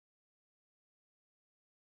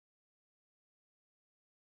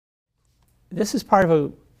This is part of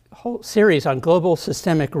a whole series on global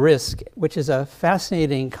systemic risk, which is a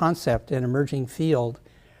fascinating concept and emerging field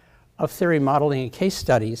of theory modeling and case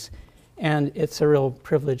studies. And it's a real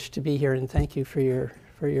privilege to be here, and thank you for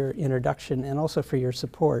your introduction and also for your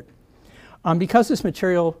support. Because this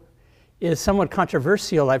material is somewhat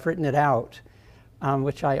controversial, I've written it out,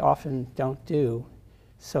 which I often don't do.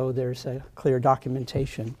 So there's a clear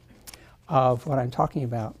documentation of what I'm talking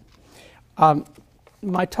about.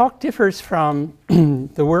 My talk differs from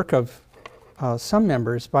the work of some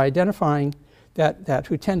members by identifying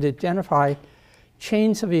who tend to identify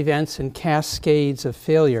chains of events and cascades of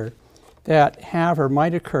failure that have or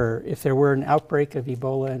might occur if there were an outbreak of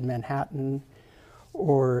Ebola in Manhattan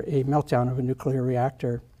or a meltdown of a nuclear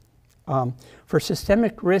reactor. For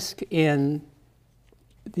systemic risk in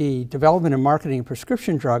the development and marketing of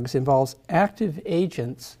prescription drugs involves active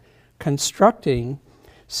agents constructing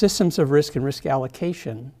systems of risk and risk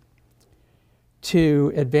allocation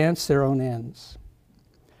to advance their own ends.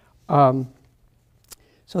 So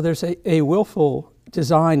there's a willful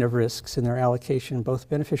design of risks in their allocation, both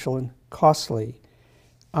beneficial and costly.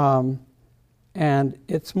 And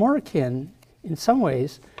it's more akin, in some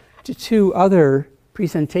ways, to two other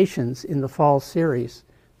presentations in the fall series.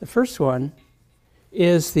 The first one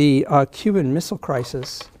is the Cuban Missile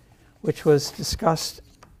Crisis, which was discussed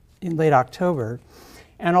in late October,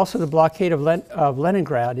 and also the blockade of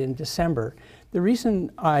Leningrad in December. The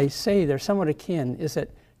reason I say they're somewhat akin is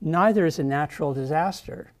that neither is a natural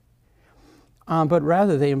disaster, but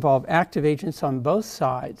rather they involve active agents on both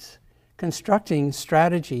sides constructing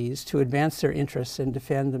strategies to advance their interests and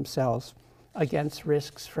defend themselves against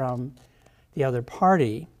risks from the other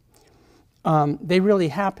party. They really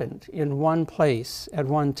happened in one place at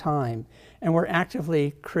one time and were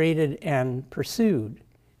actively created and pursued,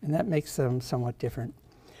 and that makes them somewhat different.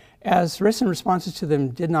 As risks and responses to them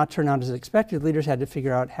did not turn out as expected, leaders had to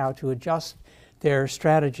figure out how to adjust their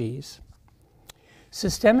strategies.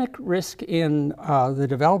 Systemic risk in the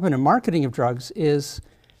development and marketing of drugs is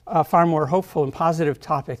a far more hopeful and positive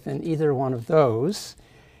topic than either one of those.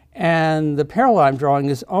 And the parallel I'm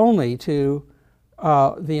drawing is only to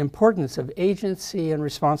the importance of agency and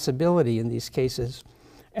responsibility in these cases,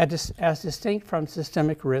 as distinct from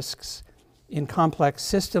systemic risks in complex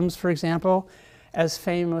systems, for example, as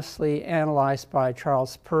famously analyzed by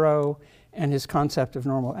Charles Perrow and his concept of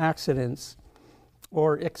normal accidents,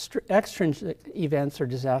 or extrinsic events or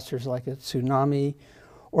disasters like a tsunami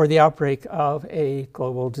or the outbreak of a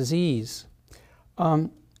global disease.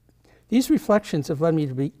 These reflections have led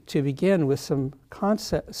me to begin with some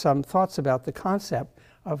thoughts about the concept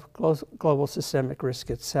of global systemic risk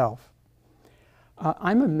itself.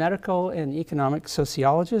 I'm a medical and economic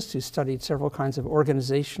sociologist who studied several kinds of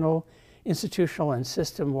organizational, institutional, and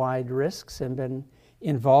system-wide risks and been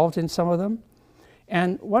involved in some of them.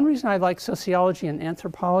 And one reason I like sociology and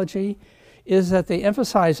anthropology is that they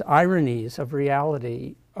emphasize ironies of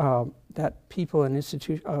reality that people and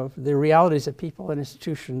the realities that people and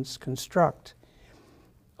institutions construct.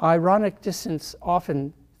 Ironic distance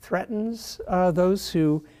often threatens those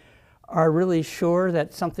who are really sure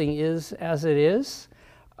that something is as it is,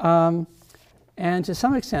 and to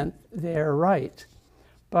some extent they're right.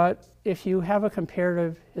 But if you have a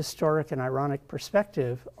comparative, historic, and ironic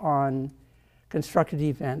perspective on constructed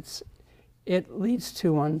events, it leads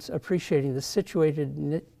to one's appreciating the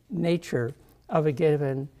situated nature of a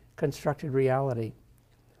given constructed reality.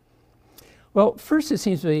 Well, first it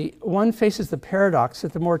seems to me one faces the paradox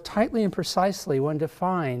that the more tightly and precisely one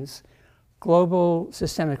defines global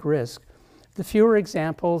systemic risk, the fewer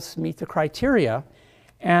examples meet the criteria,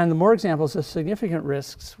 and the more examples of significant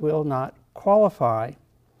risks will not qualify.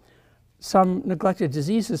 Some neglected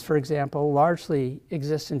diseases, for example, largely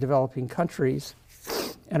exist in developing countries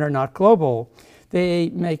and are not global. They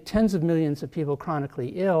make tens of millions of people chronically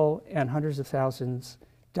ill and hundreds of thousands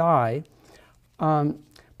die.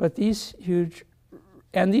 But these huge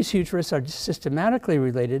risks are systematically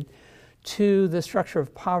related to the structure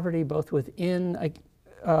of poverty both within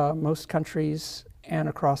most countries and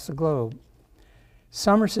across the globe.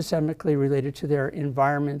 Some are systemically related to their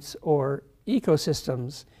environments or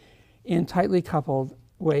ecosystems in tightly coupled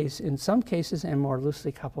ways in some cases and more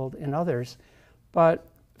loosely coupled in others, but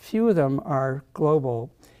few of them are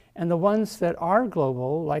global. And the ones that are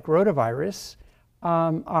global, like rotavirus,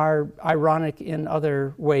 are ironic in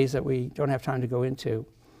other ways that we don't have time to go into.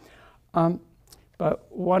 But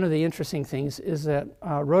one of the interesting things is that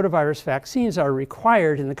rotavirus vaccines are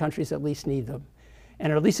required in the countries that least need them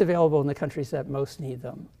and are least available in the countries that most need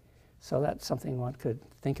them. So that's something one could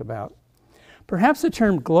think about. Perhaps the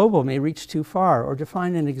term global may reach too far or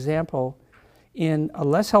define an example in a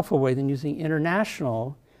less helpful way than using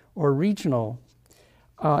international or regional.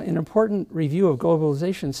 An important review of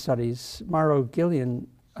globalization studies, Mauro Gillen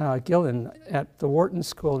at the Wharton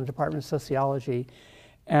School in the Department of Sociology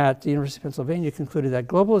at the University of Pennsylvania concluded that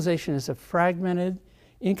globalization is a fragmented,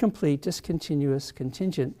 incomplete, discontinuous,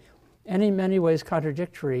 contingent, and in many ways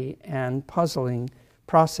contradictory and puzzling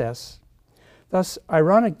process. Thus,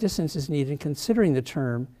 ironic distance is needed in considering the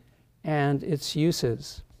term and its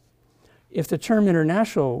uses. If the term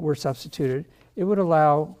international were substituted, it would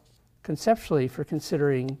allow conceptually for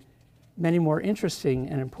considering many more interesting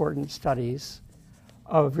and important studies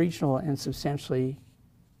of regional and substantially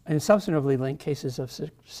and substantively linked cases of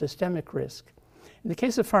systemic risk. In the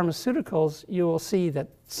case of pharmaceuticals, you will see that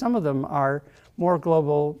some of them are more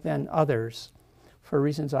global than others for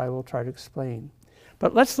reasons I will try to explain.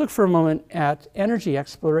 But let's look for a moment at energy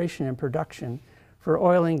exploration and production for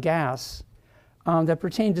oil and gas that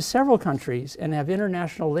pertain to several countries and have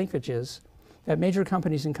international linkages that major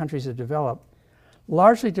companies and countries have developed,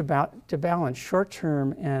 largely to balance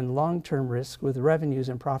short-term and long-term risk with revenues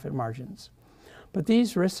and profit margins. But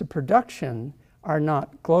these risks of production are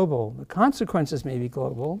not global. The consequences may be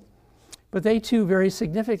global, but they too vary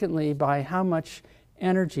significantly by how much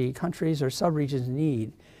energy countries or subregions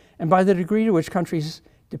need, and by the degree to which countries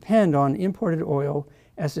depend on imported oil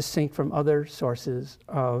as distinct from other sources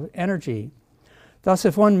of energy. Thus,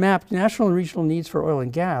 if one mapped national and regional needs for oil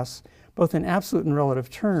and gas, both in absolute and relative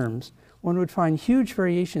terms, one would find huge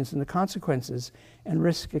variations in the consequences and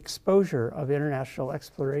risk exposure of international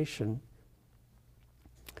exploration.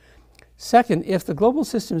 Second, if the global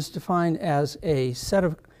system is defined as a set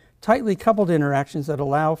of tightly coupled interactions that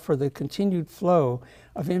allow for the continued flow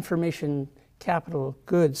of information, capital,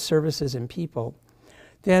 goods, services, and people,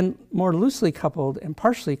 then more loosely coupled and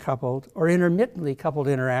partially coupled or intermittently coupled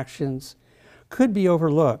interactions could be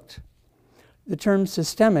overlooked. The term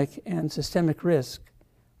systemic and systemic risk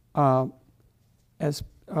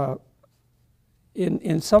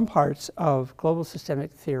in some parts of global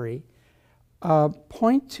systemic theory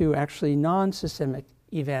point to actually non-systemic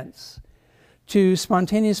events, to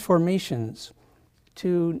spontaneous formations,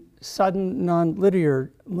 to sudden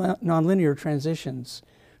nonlinear transitions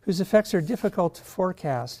whose effects are difficult to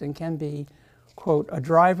forecast and can be, quote, a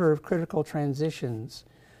driver of critical transitions,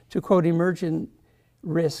 to, quote, emergent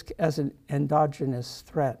risk as an endogenous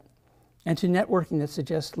threat, and to networking that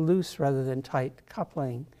suggests loose rather than tight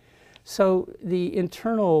coupling. So the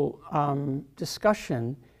internal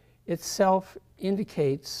discussion itself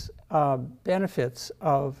indicates benefits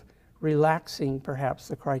of relaxing perhaps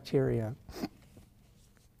the criteria.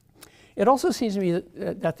 It also seems to me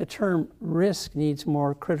that the term risk needs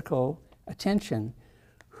more critical attention.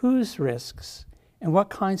 Whose risks and what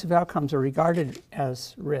kinds of outcomes are regarded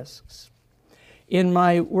as risks? In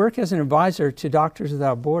my work as an advisor to Doctors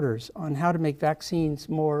Without Borders on how to make vaccines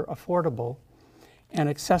more affordable and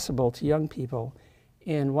accessible to young people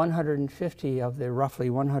in 150 of the roughly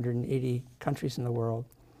 180 countries in the world,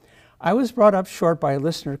 I was brought up short by a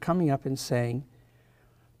listener coming up and saying,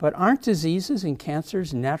 but aren't diseases and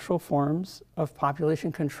cancers natural forms of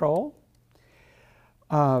population control?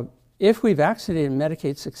 If we vaccinate and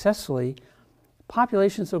medicate successfully,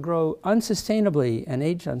 populations will grow unsustainably and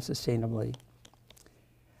age unsustainably.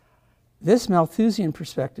 This Malthusian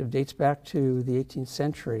perspective dates back to the 18th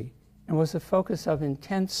century and was the focus of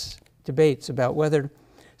intense debates about whether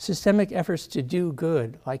systemic efforts to do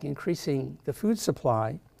good, like increasing the food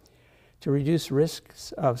supply to reduce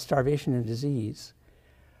risks of starvation and disease,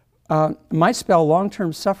 might spell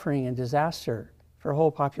long-term suffering and disaster for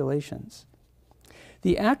whole populations.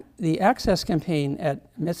 The access campaign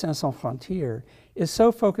at Médecins Sans Frontières is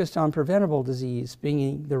so focused on preventable diseases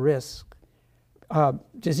being the risks,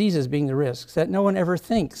 that no one ever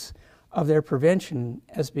thinks of their prevention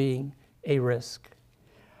as being a risk.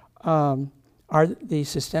 Are the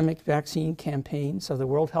systemic vaccine campaigns of the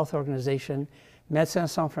World Health Organization, Médecins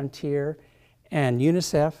Sans Frontières, and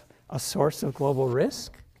UNICEF a source of global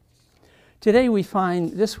risk? Today we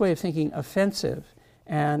find this way of thinking offensive,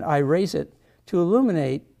 and I raise it to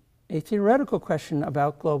illuminate a theoretical question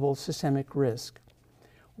about global systemic risk.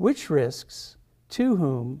 Which risks, to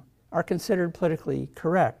whom, are considered politically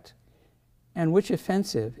correct, and which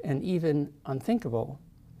offensive and even unthinkable?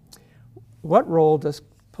 What role does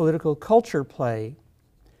political culture play?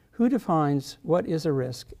 Who defines what is a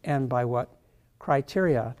risk and by what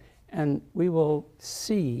criteria? And we will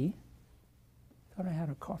see, I thought I had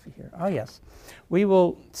a coffee here. Oh, yes. We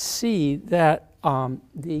will see that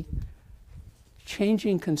the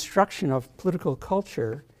changing construction of political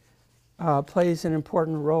culture plays an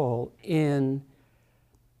important role in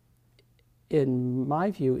in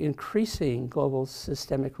my view, increasing global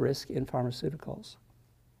systemic risk in pharmaceuticals.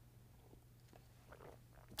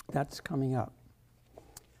 That's coming up.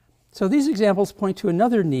 So these examples point to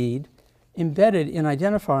another need embedded in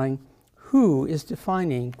identifying who is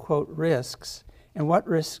defining, quote, risks, and what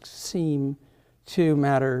risks seem to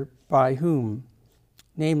matter by whom,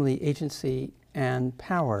 namely agency and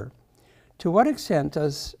power. To what extent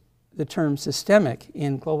does the term systemic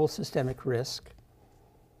in global systemic risk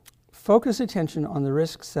focus attention on the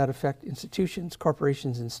risks that affect institutions,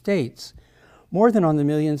 corporations, and states more than on the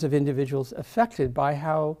millions of individuals affected by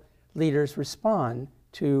how leaders respond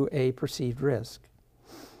to a perceived risk?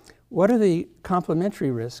 What are the complementary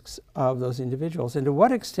risks of those individuals, and to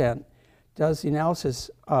what extent does the analysis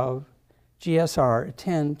of GSR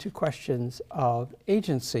attend to questions of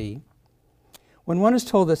agency? When one is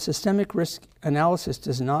told that systemic risk analysis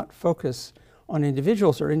does not focus on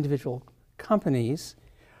individuals or individual companies,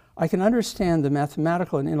 I can understand the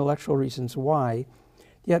mathematical and intellectual reasons why,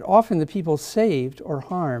 yet often the people saved or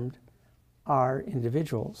harmed are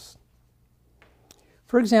individuals.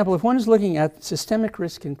 For example, if one is looking at systemic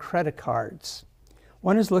risk in credit cards,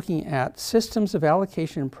 one is looking at systems of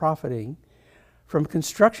allocation and profiting from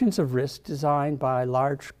constructions of risk designed by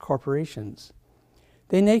large corporations.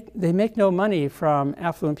 They make no money from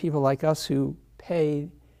affluent people like us who pay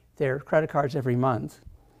their credit cards every month.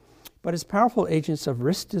 But as powerful agents of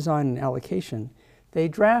risk design and allocation, they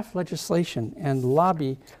draft legislation and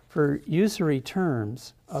lobby for usury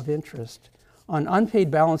terms of interest on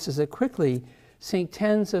unpaid balances that quickly sink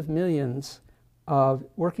tens of millions of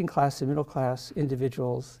working class and middle class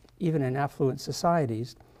individuals, even in affluent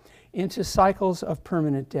societies, into cycles of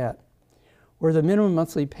permanent debt, where the minimum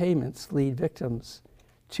monthly payments lead victims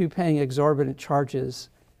to paying exorbitant charges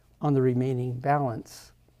on the remaining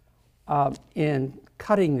balance. In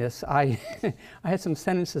cutting this, I had some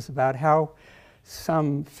sentences about how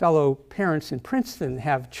some fellow parents in Princeton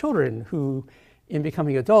have children who, in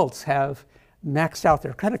becoming adults, have maxed out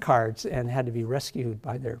their credit cards and had to be rescued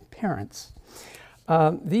by their parents.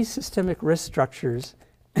 These systemic risk structures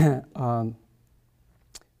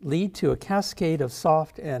lead to a cascade of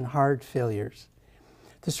soft and hard failures.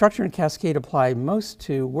 The structure and cascade apply most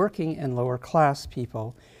to working and lower class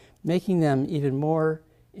people, making them even more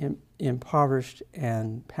impoverished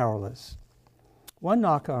and powerless. One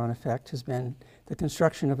knock-on effect has been the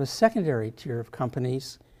construction of a secondary tier of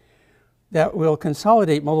companies that will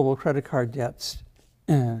consolidate multiple credit card debts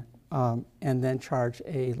and then charge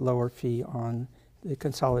a lower fee on the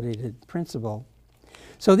consolidated principal.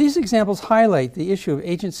 So these examples highlight the issue of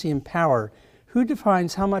agency and power. Who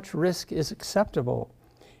defines how much risk is acceptable,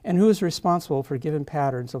 and who is responsible for given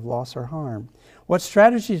patterns of loss or harm? What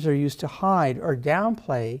strategies are used to hide or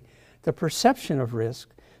downplay the perception of risk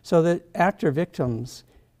so that actor victims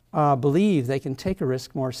believe they can take a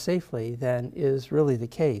risk more safely than is really the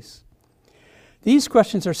case? These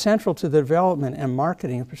questions are central to the development and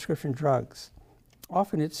marketing of prescription drugs.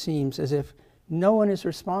 Often it seems as if no one is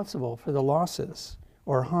responsible for the losses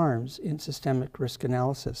or harms in systemic risk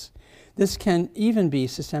analysis. This can even be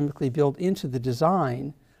systemically built into the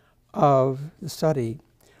design of the study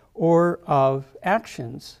or of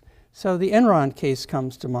actions. So the Enron case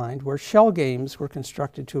comes to mind, where shell games were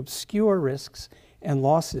constructed to obscure risks and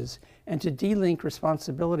losses and to delink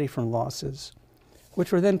responsibility from losses,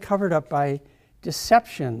 which were then covered up by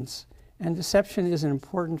deceptions. And deception is an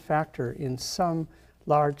important factor in some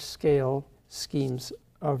large-scale schemes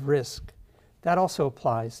of risk. That also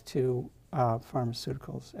applies to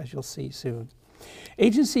pharmaceuticals, as you'll see soon.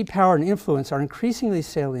 Agency, power, and influence are increasingly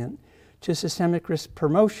salient to systemic risk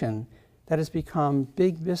promotion that has become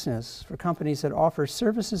big business for companies that offer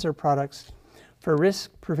services or products for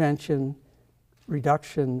risk prevention,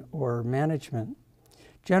 reduction, or management.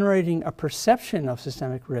 Generating a perception of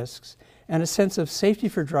systemic risks and a sense of safety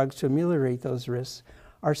for drugs to ameliorate those risks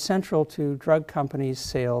are central to drug companies'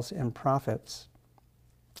 sales and profits.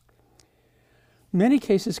 Many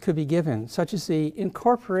cases could be given, such as the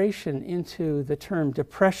incorporation into the term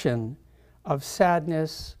depression of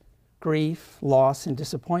sadness, grief, loss, and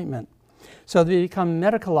disappointment. So they become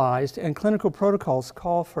medicalized, and clinical protocols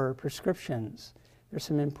call for prescriptions. There's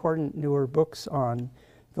some important newer books on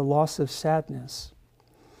the loss of sadness.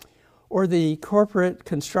 Or the corporate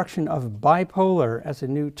construction of bipolar as a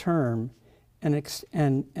new term, an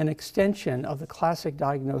extension of the classic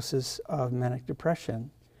diagnosis of manic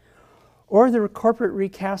depression. Or the corporate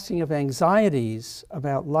recasting of anxieties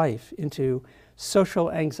about life into social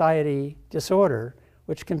anxiety disorder,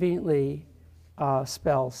 which conveniently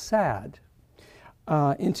spells SAD,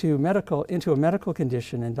 into a medical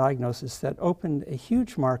condition and diagnosis that opened a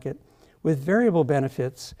huge market with variable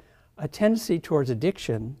benefits a tendency towards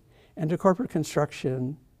addiction, and to corporate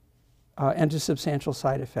construction, and to substantial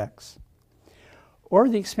side effects. Or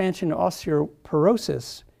the expansion of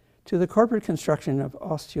osteoporosis to the corporate construction of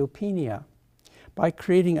osteopenia by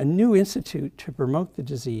creating a new institute to promote the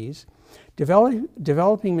disease,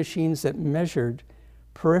 developing machines that measured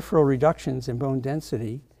peripheral reductions in bone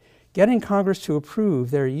density, getting Congress to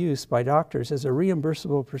approve their use by doctors as a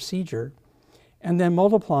reimbursable procedure, and then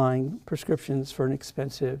multiplying prescriptions for an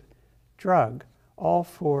expensive drug, all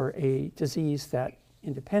for a disease that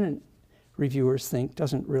independent reviewers think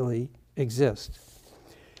doesn't really exist.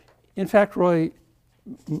 In fact, Roy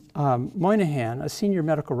Moynihan, a senior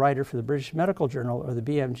medical writer for the British Medical Journal, or the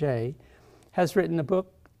BMJ, has written a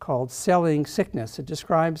book called Selling Sickness. It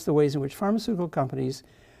describes the ways in which pharmaceutical companies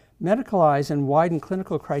medicalize and widen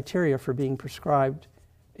clinical criteria for being prescribed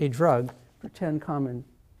a drug for 10 common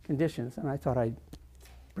conditions. And I thought I'd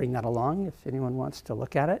bring that along if anyone wants to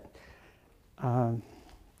look at it.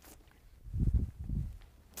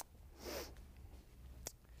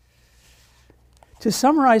 To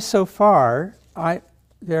summarize so far,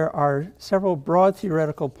 there are several broad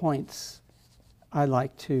theoretical points I'd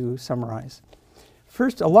like to summarize.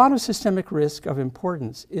 First, a lot of systemic risk of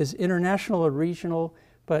importance is international or regional,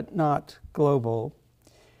 but not global.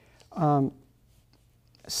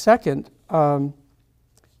 Second,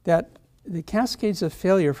 that the cascades of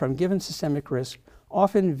failure from given systemic risk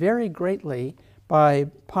often vary greatly by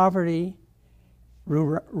poverty,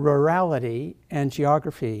 rurality, and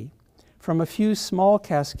geography, from a few small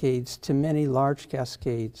cascades to many large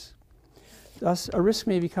cascades. Thus, a risk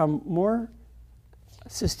may become more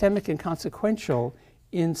systemic and consequential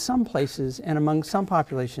in some places and among some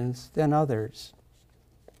populations than others.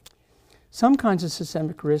 Some kinds of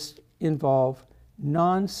systemic risk involve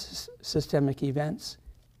non-systemic events,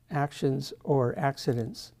 actions, or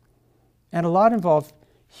accidents. And a lot involve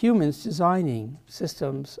humans designing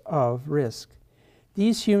systems of risk.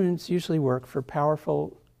 These humans usually work for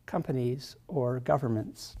powerful companies or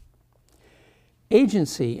governments.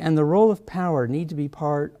 Agency and the role of power need to be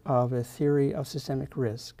part of a theory of systemic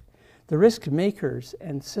risk. The risk makers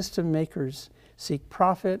and system makers seek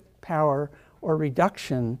profit, power, or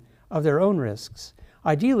reduction of their own risks.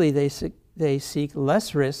 Ideally, they seek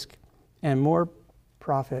less risk and more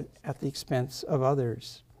profit at the expense of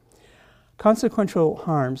others. Consequential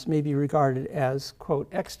harms may be regarded as, quote,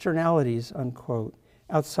 externalities, unquote,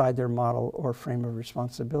 outside their model or frame of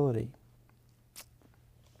responsibility.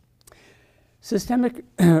 Systemic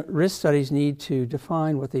risk studies need to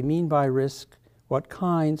define what they mean by risk, what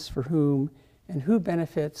kinds, for whom, and who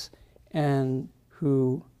benefits and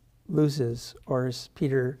who loses, or as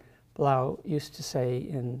Peter Blau used to say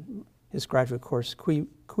in his graduate course,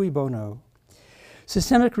 cui bono.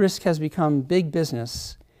 Systemic risk has become big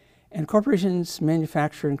business, and corporations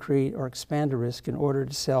manufacture and create or expand a risk in order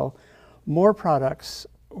to sell more products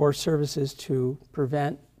or services to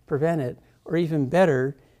prevent it, or even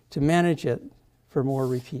better, to manage it for more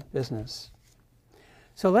repeat business.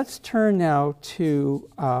 So let's turn now to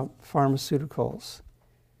pharmaceuticals.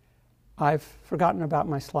 I've forgotten about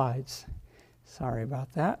my slides. Sorry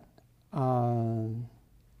about that.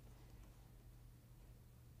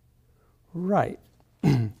 Right.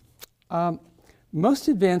 Most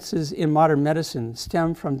advances in modern medicine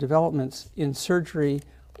stem from developments in surgery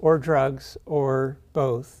or drugs or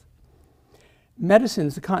both. Medicine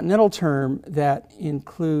is a continental term that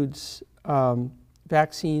includes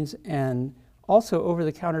vaccines and also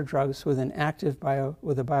over-the-counter drugs with an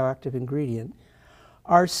with a bioactive ingredient,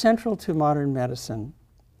 are central to modern medicine.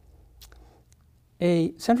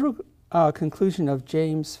 A central conclusion of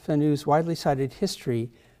James Fanu's widely cited history,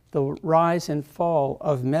 The Rise and Fall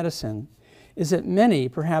of Medicine, is that many,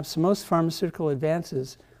 perhaps most pharmaceutical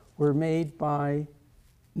advances were made by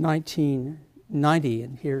 1990.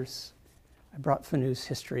 And I brought Fanu's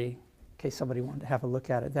history in case somebody wanted to have a look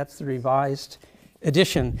at it. That's the revised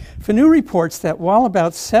edition. Fanu reports that while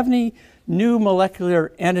about 70 new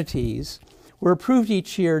molecular entities were approved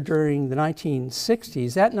each year during the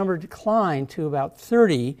 1960s, that number declined to about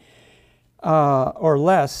 30 or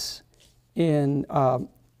less in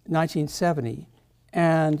 1970.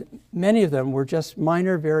 And many of them were just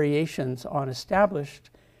minor variations on established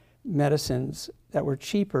medicines that were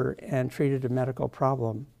cheaper and treated a medical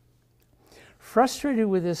problem. Frustrated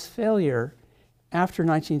with this failure after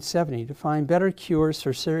 1970 to find better cures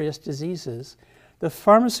for serious diseases, the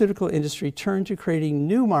pharmaceutical industry turned to creating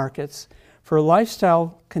new markets for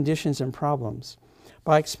lifestyle conditions and problems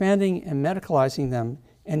by expanding and medicalizing them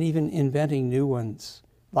and even inventing new ones,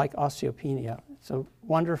 like osteopenia. It's a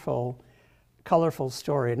wonderful, colorful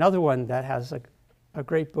story. Another one that has a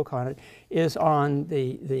great book on it, is on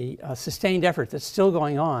the sustained effort that's still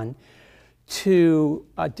going on to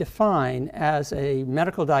define as a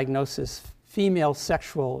medical diagnosis female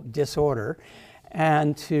sexual disorder,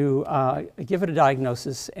 and to give it a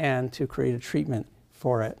diagnosis and to create a treatment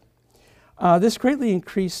for it. This greatly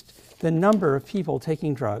increased the number of people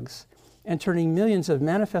taking drugs and turning millions of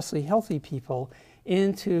manifestly healthy people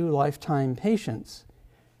into lifetime patients.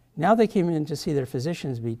 Now they came in to see their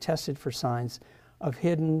physicians be tested for signs of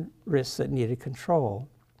hidden risks that needed control.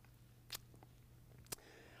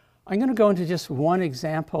 I'm going to go into just one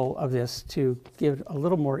example of this to give a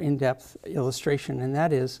little more in-depth illustration, and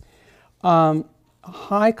that is high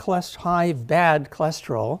bad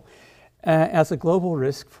cholesterol as a global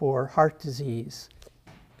risk for heart disease,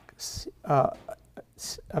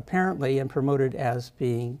 apparently and promoted as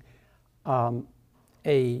being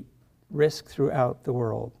a risk throughout the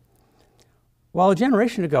world. While a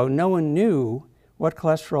generation ago no one knew what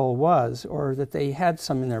cholesterol was or that they had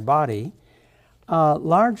some in their body,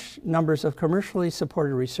 large numbers of commercially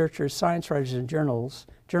supported researchers, science writers, and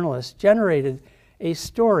journalists generated a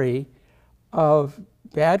story of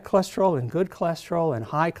bad cholesterol and good cholesterol and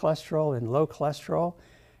high cholesterol and low cholesterol.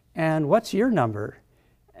 And what's your number?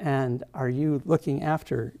 And are you looking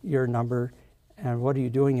after your number? And what are you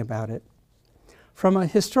doing about it? From a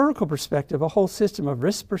historical perspective, a whole system of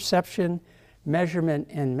risk perception, measurement,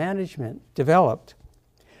 and management developed.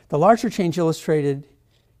 The larger change illustrated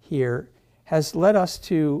here has led us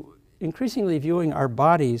to increasingly viewing our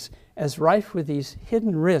bodies as rife with these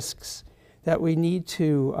hidden risks that we need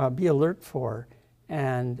to be alert for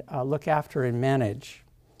and look after and manage.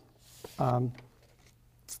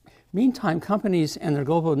 Meantime, companies and their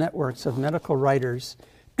global networks of medical writers,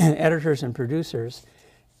 editors, and producers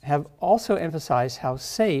have also emphasized how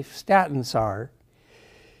safe statins are.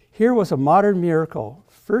 Here was a modern miracle,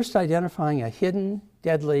 first identifying a hidden,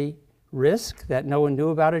 deadly risk that no one knew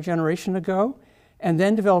about a generation ago, and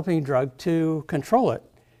then developing a drug to control it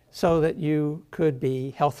so that you could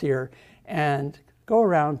be healthier and go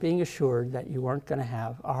around being assured that you weren't going to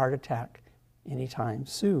have a heart attack anytime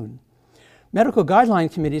soon. Medical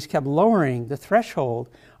guideline committees kept lowering the threshold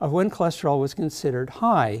of when cholesterol was considered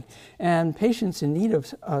high, and patients in need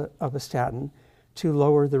of a statin to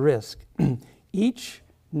lower the risk. Each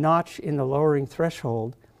notch in the lowering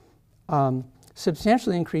threshold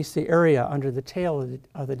substantially increased the area under the tail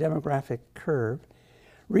of the demographic curve,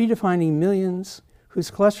 redefining millions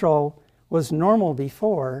whose cholesterol was normal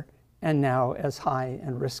before and now as high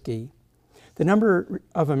and risky. The number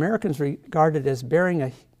of Americans regarded as bearing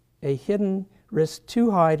a hidden risk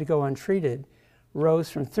too high to go untreated rose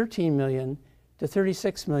from 13 million to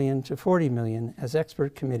 36 million to 40 million as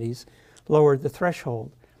expert committees lowered the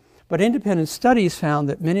threshold. But independent studies found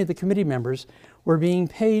that many of the committee members were being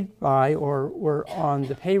paid by or were on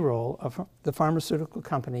the payroll of the pharmaceutical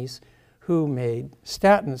companies who made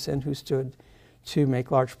statins and who stood to make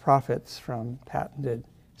large profits from patented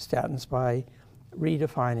statins by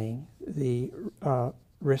redefining the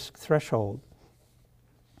risk threshold.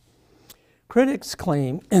 Critics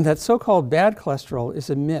claim that so-called bad cholesterol is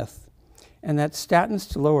a myth and that statins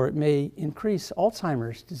to lower it may increase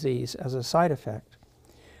Alzheimer's disease as a side effect.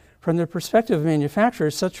 From the perspective of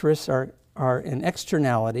manufacturers, such risks are an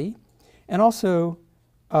externality and also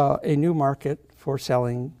a new market for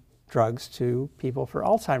selling drugs to people for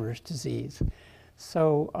Alzheimer's disease.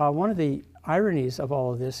 So one of the ironies of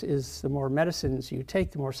all of this is the more medicines you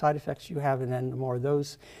take, the more side effects you have, and then the more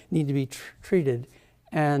those need to be treated,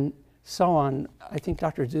 and so on. I think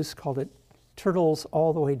Dr. Zeus called it turtles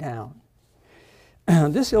all the way down.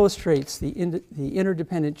 This illustrates the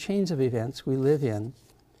interdependent chains of events we live in,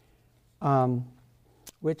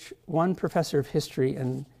 which one professor of history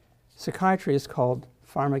and psychiatry has called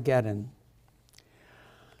Pharmageddon.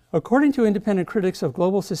 According to independent critics of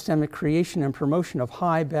global systemic creation and promotion of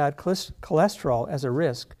high bad cholesterol as a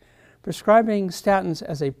risk, prescribing statins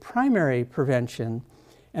as a primary prevention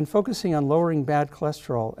and focusing on lowering bad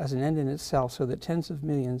cholesterol as an end in itself so that tens of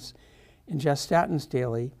millions ingest statins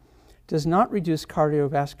daily does not reduce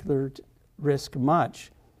cardiovascular risk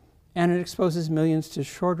much, and it exposes millions to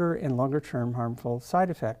shorter and longer-term harmful side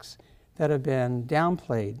effects that have been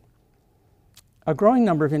downplayed. A growing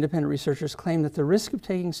number of independent researchers claim that the risk of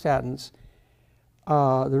taking statins,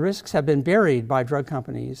 the risks have been buried by drug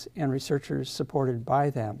companies and researchers supported by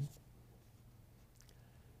them.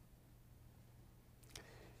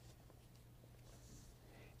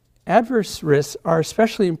 Adverse risks are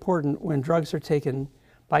especially important when drugs are taken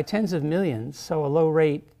by tens of millions, so a low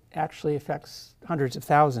rate actually affects hundreds of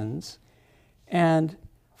thousands, and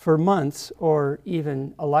for months or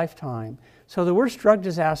even a lifetime. So the worst drug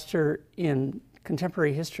disaster in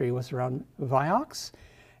contemporary history was around Vioxx.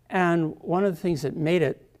 And one of the things that made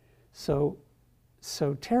it so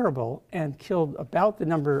terrible and killed about the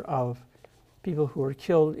number of people who were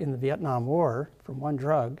killed in the Vietnam War from one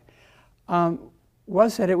drug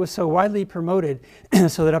was that it was so widely promoted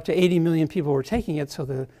so that up to 80 million people were taking it, so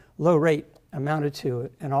the low rate amounted to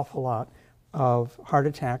an awful lot of heart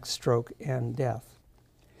attack, stroke, and death.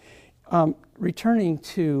 Returning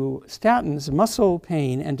to statins, muscle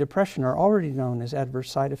pain and depression are already known as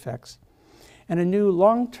adverse side effects. And a new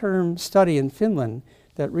long-term study in Finland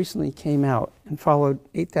that recently came out and followed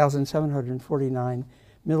 8,749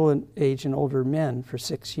 middle-aged and older men for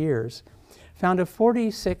 6 years found a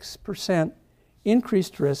 46%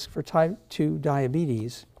 increased risk for type 2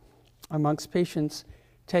 diabetes amongst patients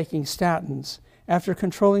taking statins after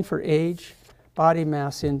controlling for age, body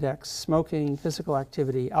mass index, smoking, physical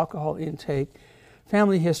activity, alcohol intake,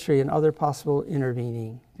 family history, and other possible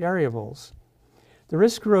intervening variables. The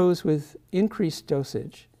risk rose with increased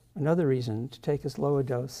dosage, another reason to take as low a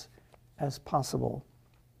dose as possible.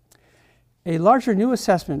 A larger new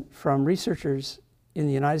assessment from researchers in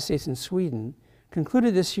the United States and Sweden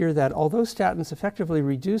concluded this year that although statins effectively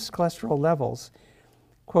reduce cholesterol levels,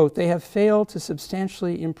 quote, they have failed to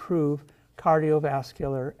substantially improve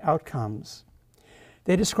cardiovascular outcomes.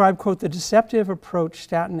 They describe, quote, the deceptive approach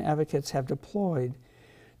statin advocates have deployed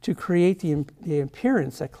to create the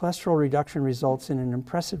appearance that cholesterol reduction results in an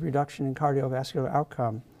impressive reduction in cardiovascular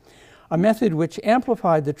outcome, a method which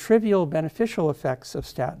amplified the trivial beneficial effects of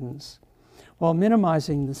statins while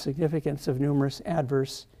minimizing the significance of numerous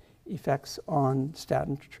adverse effects on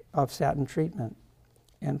statin treatment,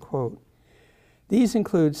 end quote. These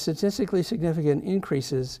include statistically significant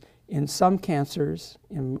increases in some cancers,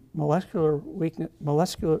 in muscular weakness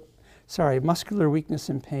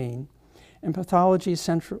and pain, and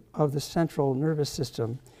pathologies of the central nervous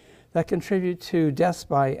system that contribute to deaths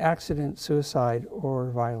by accident, suicide,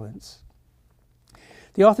 or violence.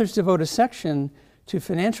 The authors devote a section to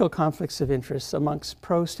financial conflicts of interest amongst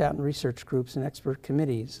pro-statin research groups and expert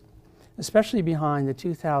committees, especially behind the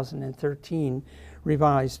 2013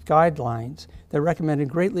 revised guidelines that recommended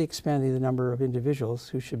greatly expanding the number of individuals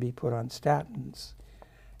who should be put on statins.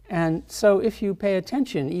 And so if you pay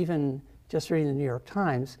attention, even just reading the New York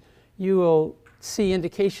Times, you will see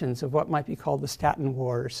indications of what might be called the statin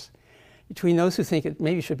wars between those who think it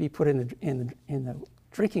maybe should be put in the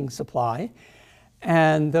drinking supply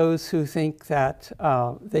and those who think that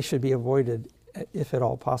they should be avoided if at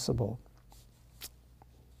all possible.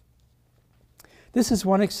 This is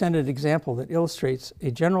one extended example that illustrates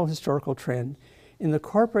a general historical trend in the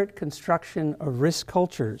corporate construction of risk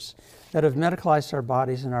cultures that have medicalized our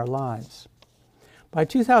bodies and our lives. By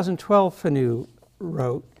 2012, Fanu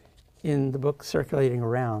wrote in the book circulating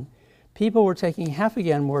around, people were taking half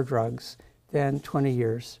again more drugs than 20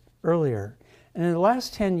 years earlier. And in the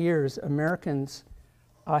last 10 years, Americans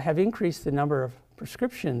have increased the number of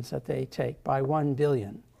prescriptions that they take by 1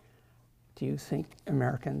 billion. Do you think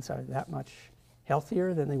Americans are that much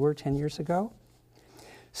healthier than they were 10 years ago?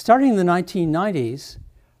 Starting in the 1990s,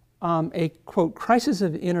 a, quote, crisis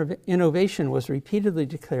of innovation was repeatedly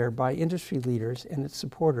declared by industry leaders and its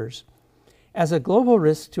supporters as a global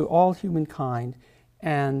risk to all humankind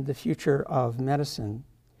and the future of medicine.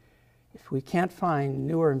 If we can't find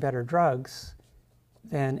newer and better drugs,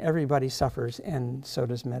 then everybody suffers, and so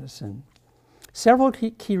does medicine. Several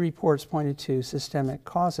key reports pointed to systemic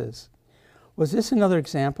causes. Was this another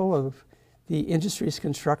example of the industry's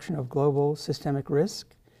construction of global systemic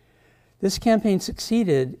risk? This campaign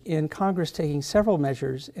succeeded in Congress taking several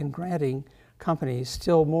measures and granting companies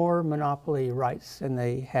still more monopoly rights than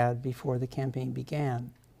they had before the campaign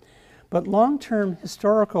began. But long-term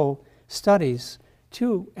historical studies,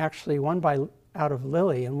 two actually, one out of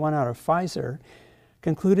Lilly and one out of Pfizer,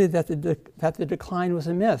 concluded that the decline was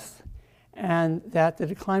a myth and that the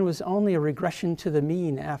decline was only a regression to the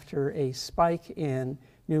mean after a spike in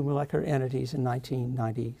new molecular entities in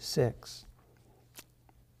 1996.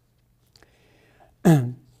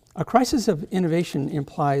 A crisis of innovation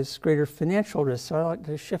implies greater financial risk, so I'd like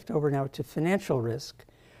to shift over now to financial risk.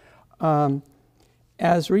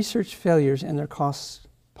 As research failures and their costs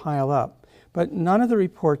pile up, but none of the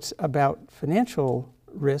reports about financial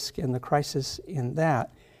risk and the crisis in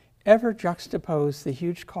that ever juxtapose the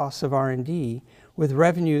huge costs of R&D with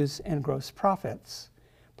revenues and gross profits,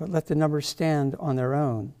 but let the numbers stand on their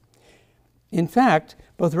own. In fact,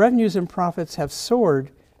 both revenues and profits have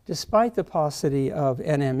soared despite the paucity of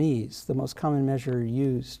NMEs, the most common measure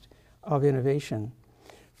used of innovation.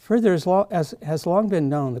 Further, as has long been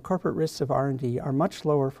known, the corporate risks of R&D are much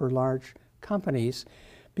lower for large companies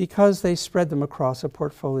because they spread them across a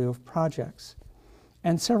portfolio of projects.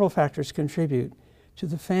 And several factors contribute to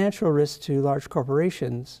the financial risk to large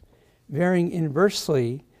corporations, varying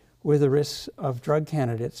inversely with the risks of drug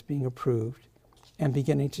candidates being approved and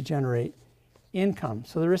beginning to generate income.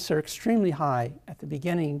 So the risks are extremely high at the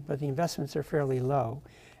beginning, but the investments are fairly low.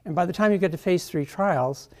 And by the time you get to phase 3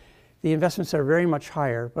 trials, the investments are very much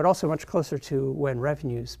higher, but also much closer to when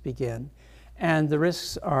revenues begin. And the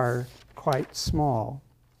risks are quite small.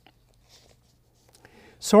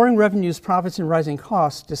 Soaring revenues, profits, and rising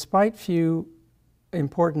costs, despite few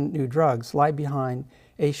important new drugs, lie behind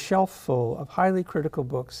a shelf full of highly critical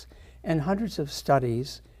books and hundreds of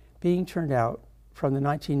studies being turned out from the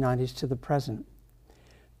 1990s to the present.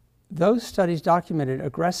 Those studies documented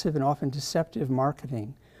aggressive and often deceptive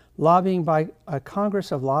marketing, lobbying by a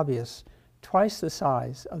Congress of lobbyists twice the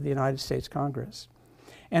size of the United States Congress,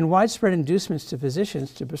 and widespread inducements to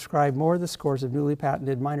physicians to prescribe more of the scores of newly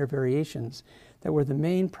patented minor variations that were the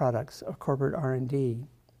main products of corporate R&D.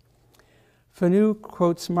 Fanu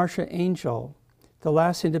quotes Marcia Angel, the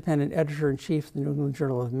last independent editor-in-chief of the New England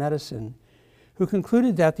Journal of Medicine, who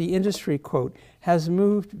concluded that the industry, quote, has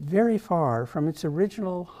moved very far from its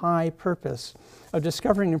original high purpose of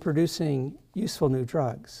discovering and producing useful new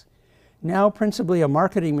drugs. Now principally a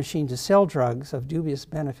marketing machine to sell drugs of dubious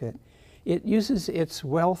benefit, it uses its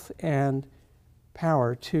wealth and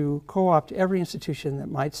power to co-opt every institution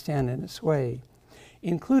that might stand in its way,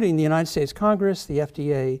 including the United States Congress, the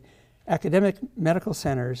FDA, academic medical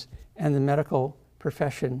centers, and the medical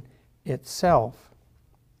profession itself.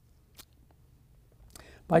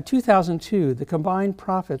 By 2002, the combined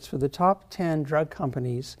profits for the top 10 drug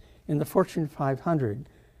companies in the Fortune 500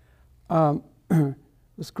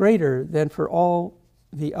 was greater than for all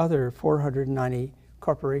the other 490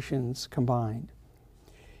 corporations combined.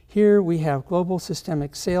 Here we have global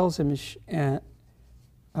systemic sales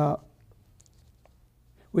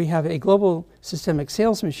we have a global systemic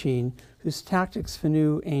sales machine whose tactics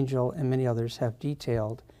Fanu, Angel, and many others have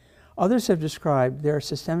detailed. Others have described their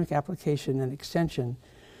systemic application and extension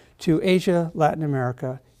to Asia, Latin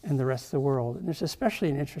America, and the rest of the world. And there's especially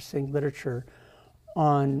an interesting literature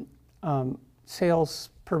on sales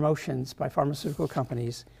promotions by pharmaceutical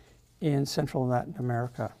companies in Central and Latin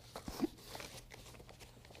America.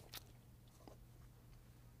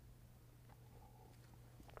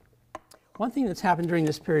 One thing that's happened during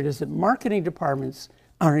this period is that marketing departments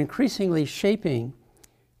are increasingly shaping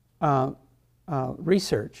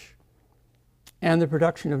research and the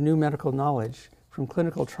production of new medical knowledge from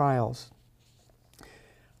clinical trials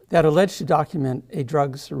that allege to document a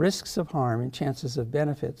drug's risks of harm and chances of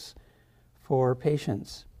benefits for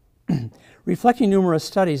patients. Reflecting numerous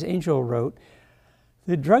studies, Angel wrote,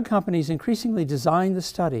 the drug companies increasingly design the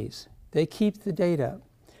studies. They keep the data.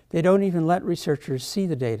 They don't even let researchers see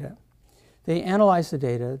the data. They analyze the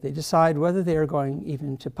data. They decide whether they are going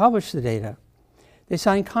even to publish the data. They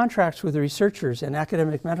sign contracts with the researchers and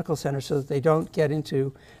academic medical centers so that they don't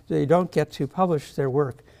get to publish their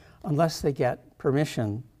work unless they get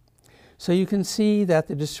permission. So you can see that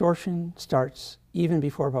the distortion starts even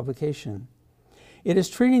before publication. It is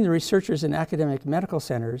treating the researchers in academic medical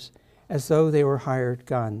centers as though they were hired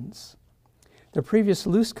guns. The previous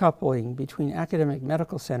loose coupling between academic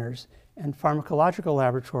medical centers and pharmacological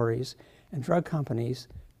laboratories and drug companies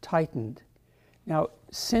tightened. Now,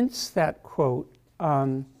 since that quote,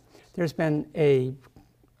 there's been a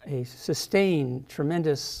sustained,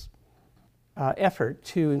 tremendous effort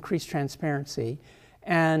to increase transparency,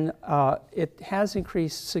 and it has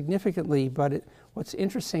increased significantly, but what's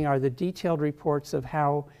interesting are the detailed reports of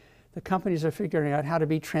how the companies are figuring out how to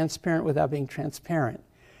be transparent without being transparent,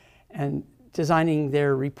 and designing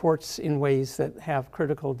their reports in ways that have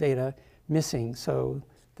critical data missing. So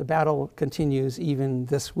the battle continues even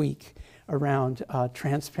this week around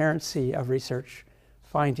transparency of research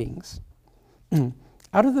findings.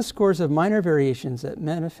 Out of the scores of minor variations that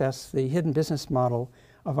manifest the hidden business model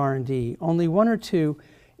of R&D, only one or two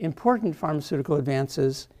important pharmaceutical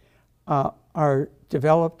advances are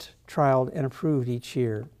developed, trialed, and approved each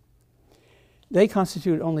year. They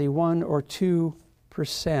constitute only 1 or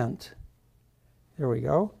 2%, there we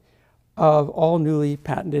go, of all newly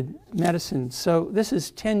patented medicines. So this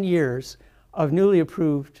is 10 years of newly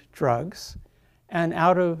approved drugs, and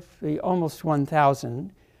out of the almost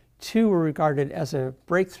 1,000, 2 were regarded as a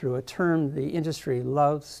breakthrough, a term the industry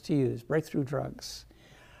loves to use, breakthrough drugs.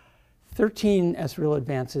 13 as real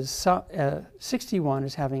advances, 61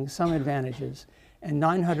 as having some advantages, and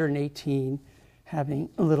 918 having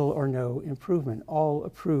little or no improvement, all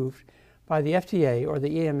approved by the FDA or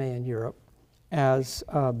the EMA in Europe as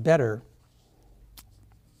better.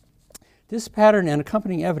 This pattern and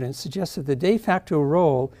accompanying evidence suggests that the de facto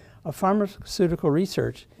role of pharmaceutical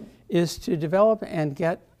research is to develop and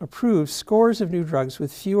get approved scores of new drugs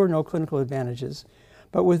with few or no clinical advantages,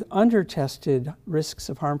 but with under-tested risks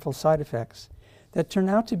of harmful side effects that turn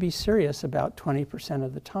out to be serious about 20%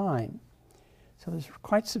 of the time. So there's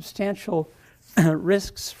quite substantial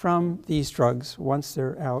risks from these drugs once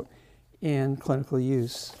they're out in clinical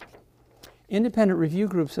use. Independent review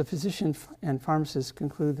groups of physicians and pharmacists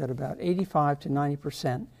conclude that about 85 to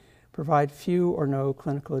 90% provide few or no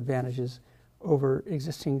clinical advantages over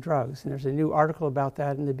existing drugs. And there's a new article about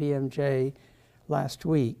that in the BMJ last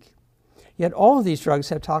week. Yet all of these drugs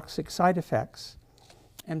have toxic side effects,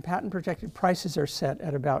 and patent-protected prices are set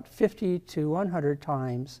at about 50 to 100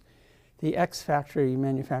 times the ex-factory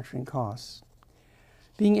manufacturing costs.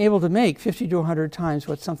 Being able to make 50 to 100 times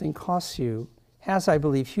what something costs you has, I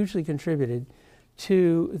believe, hugely contributed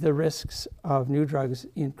to the risks of new drugs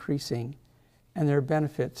increasing and their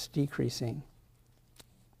benefits decreasing.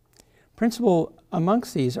 Principal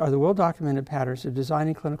amongst these are the well-documented patterns of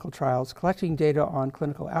designing clinical trials, collecting data on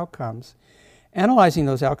clinical outcomes, analyzing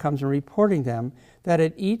those outcomes and reporting them, that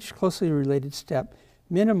at each closely related step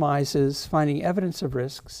minimizes finding evidence of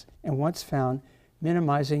risks, and once found,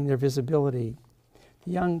 minimizing their visibility.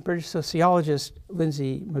 The young British sociologist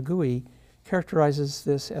Lindsay McGooey characterizes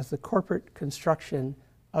this as the corporate construction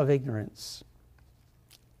of ignorance.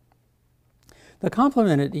 The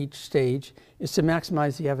complement at each stage is to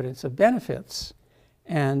maximize the evidence of benefits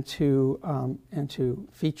and to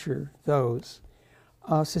feature those.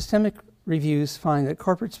 Systemic reviews find that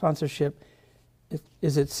corporate sponsorship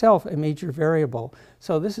is itself a major variable.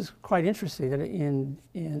 So this is quite interesting that in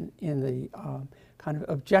the kind of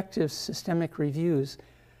objective systemic reviews,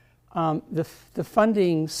 the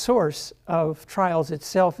funding source of trials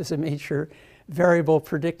itself is a major variable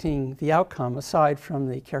predicting the outcome, aside from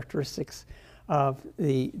the characteristics of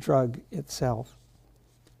the drug itself.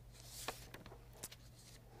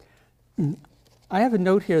 I have a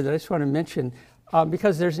note here that I just want to mention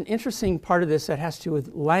because there's an interesting part of this that has to do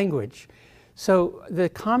with language. So the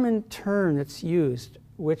common term that's used,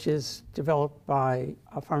 which is developed by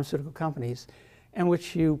pharmaceutical companies, and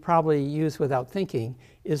which you probably use without thinking,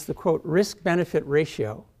 is the, quote, risk-benefit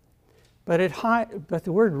ratio. But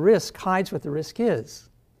the word risk hides what the risk is.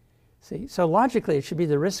 See, so logically it should be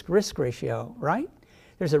the risk-risk ratio, right?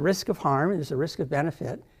 There's a risk of harm and there's a risk of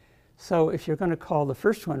benefit. So if you're going to call the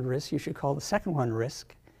first one risk, you should call the second one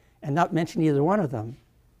risk and not mention either one of them.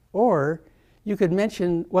 Or you could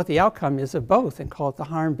mention what the outcome is of both and call it the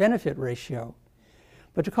harm-benefit ratio.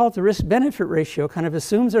 But to call it the risk-benefit ratio kind of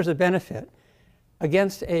assumes there's a benefit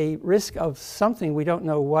against a risk of something we don't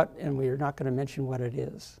know what, and we're not going to mention what it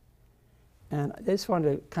is. And I just want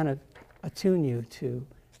to kind of attune you to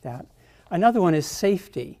that. Another one is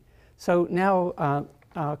safety. So now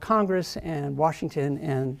Congress and Washington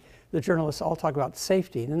and the journalists all talk about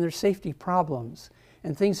safety. And then there's safety problems,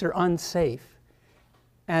 and things are unsafe.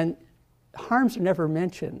 And harms are never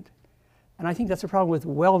mentioned. And I think that's a problem with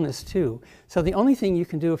wellness too. So the only thing you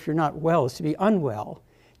can do if you're not well is to be unwell.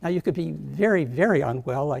 Now you could be very, very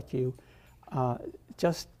unwell, like you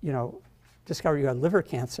just, discover you had liver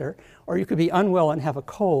cancer, or you could be unwell and have a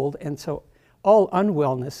cold, and so all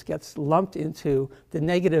unwellness gets lumped into the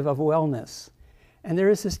negative of wellness. And there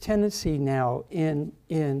is this tendency now in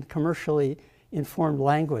commercially informed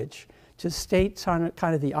language to state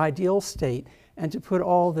kind of the ideal state and to put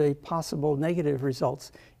all the possible negative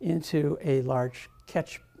results into a large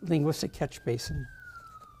linguistic catch basin.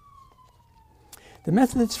 The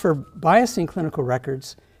methods for biasing clinical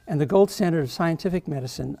records and the gold standard of scientific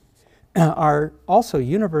medicine are also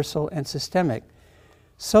universal and systemic,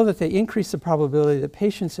 so that they increase the probability that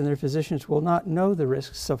patients and their physicians will not know the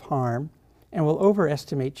risks of harm and will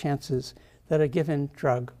overestimate chances that a given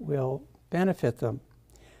drug will benefit them.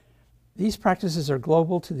 These practices are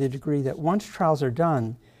global to the degree that once trials are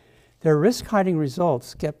done, their risk-hiding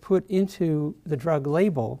results get put into the drug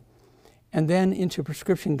label and then into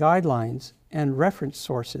prescription guidelines and reference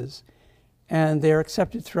sources, and they're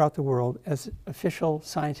accepted throughout the world as official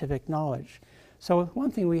scientific knowledge. So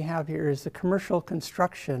one thing we have here is the commercial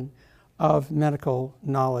construction of medical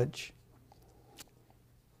knowledge.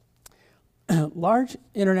 Large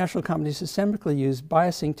international companies systemically use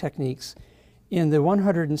biasing techniques in the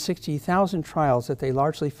 160,000 trials that they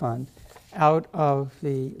largely fund out of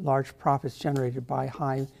the large profits generated by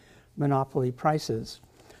high monopoly prices.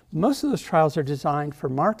 Most of those trials are designed for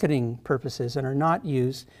marketing purposes and are not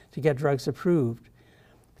used to get drugs approved.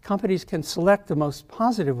 Companies can select the most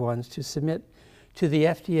positive ones to submit to the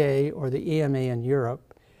FDA or the EMA in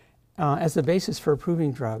Europe as the basis for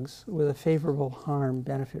approving drugs with a favorable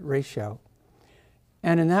harm-benefit ratio.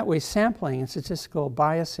 And in that way, sampling and statistical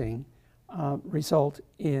biasing result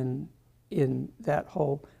in that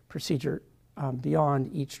whole procedure beyond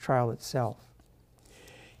each trial itself.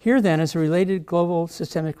 Here then is a related global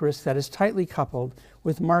systemic risk that is tightly coupled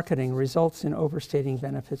with marketing, results in overstating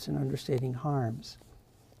benefits and understating harms,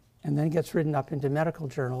 and then gets written up into medical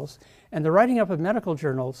journals. And the writing up of medical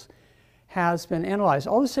journals has been analyzed.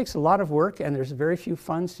 All this takes a lot of work, and there's very few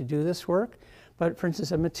funds to do this work. But for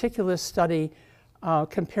instance, a meticulous study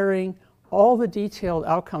comparing all the detailed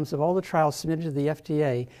outcomes of all the trials submitted to the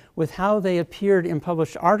FDA with how they appeared in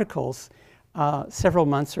published articles several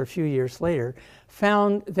months or a few years later,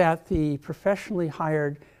 found that the professionally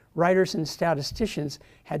hired writers and statisticians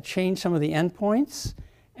had changed some of the endpoints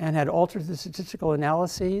and had altered the statistical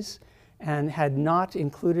analyses and had not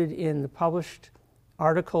included in the published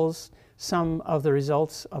articles some of the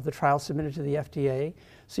results of the trials submitted to the FDA.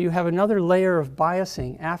 So you have another layer of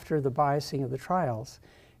biasing after the biasing of the trials,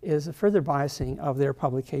 is a further biasing of their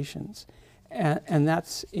publications. And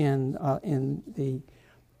that's in the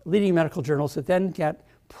leading medical journals that then get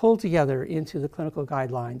pulled together into the clinical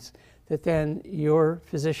guidelines that then your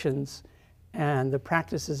physicians and the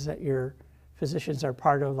practices that your physicians are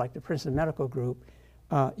part of, like the Princeton Medical Group,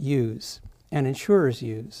 use and insurers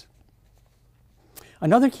use.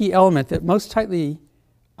 Another key element that more tightly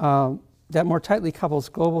couples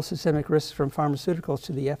global systemic risks from pharmaceuticals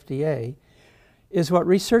to the FDA is what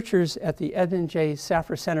researchers at the Edmund J.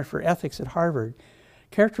 Safra Center for Ethics at Harvard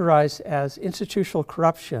characterized as institutional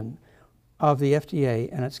corruption of the FDA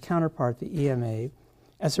and its counterpart, the EMA,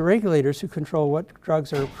 as the regulators who control what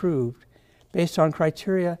drugs are approved based on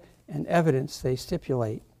criteria and evidence they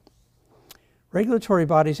stipulate. Regulatory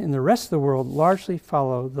bodies in the rest of the world largely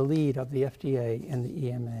follow the lead of the FDA and the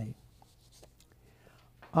EMA.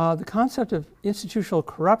 The concept of institutional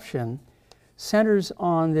corruption centers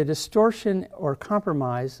on the distortion or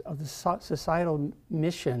compromise of the societal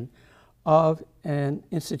mission of an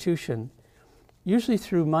institution, usually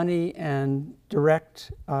through money and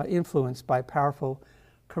direct influence by powerful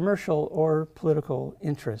commercial or political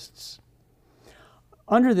interests.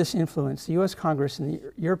 Under this influence, the US Congress and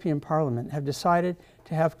the European Parliament have decided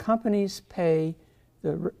to have companies pay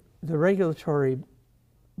the regulatory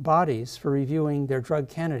bodies for reviewing their drug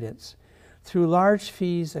candidates through large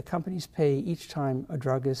fees that companies pay each time a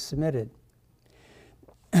drug is submitted.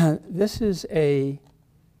 This is a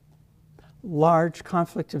large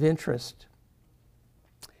conflict of interest,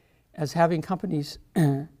 as having companies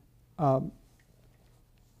and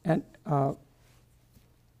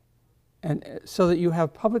so that you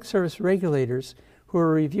have public service regulators who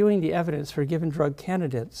are reviewing the evidence for given drug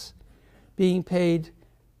candidates being paid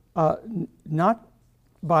not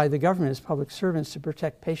by the government as public servants to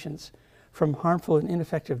protect patients from harmful and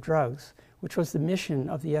ineffective drugs, which was the mission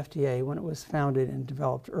of the FDA when it was founded and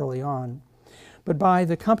developed early on, but by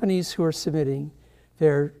the companies who are submitting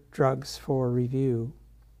their drugs for review.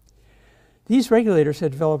 These regulators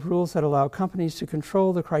had developed rules that allow companies to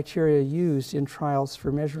control the criteria used in trials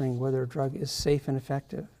for measuring whether a drug is safe and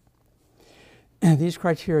effective. And these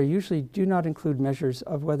criteria usually do not include measures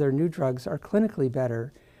of whether new drugs are clinically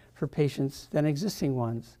better for patients than existing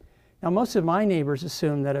ones. Now, most of my neighbors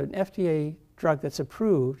assume that an FDA drug that's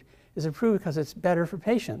approved is approved because it's better for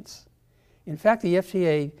patients. In fact, the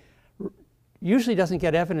FDA usually doesn't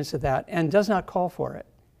get evidence of that and does not call for it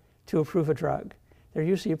to approve a drug. They're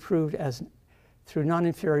usually approved as through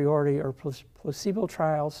non-inferiority or placebo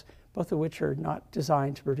trials, both of which are not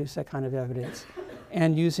designed to produce that kind of evidence,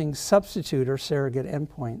 and using substitute or surrogate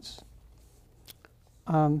endpoints.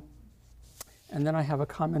 And then I have a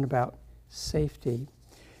comment about safety.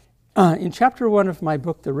 In chapter 1 of my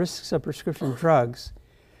book, The Risks of Prescription Drugs,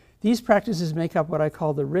 these practices make up what I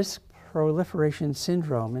call the risk proliferation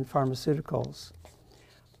syndrome in pharmaceuticals.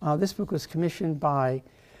 This book was commissioned by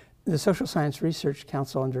the Social Science Research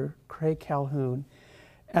Council under Craig Calhoun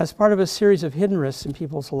as part of a series of hidden risks in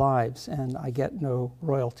people's lives, and I get no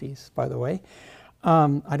royalties, by the way.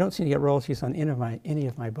 I don't seem to get royalties on any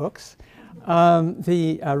of my books.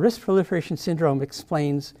 The risk proliferation syndrome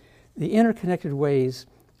explains the interconnected ways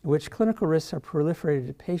in which clinical risks are proliferated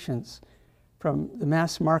to patients from the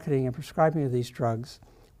mass marketing and prescribing of these drugs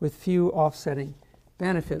with few offsetting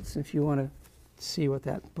benefits. If you want to see what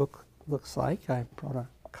that book looks like, I brought a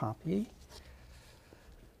copy.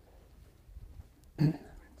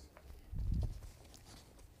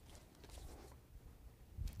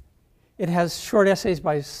 It has short essays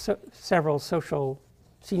by several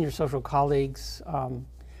senior social colleagues.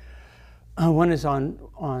 One is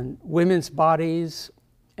on women's bodies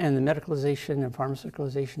and the medicalization and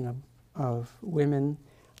pharmaceuticalization of women.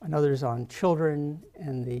 Another is on children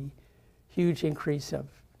and the huge increase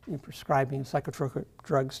in prescribing psychotropic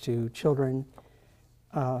drugs to children.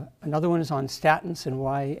 Another one is on statins and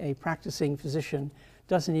why a practicing physician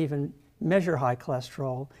doesn't even measure high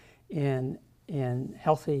cholesterol in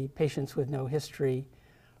healthy patients with no history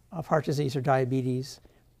of heart disease or diabetes,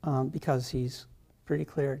 because he's pretty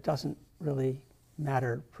clear it doesn't really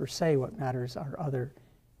matter per se. What matters are other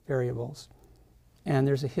variables. And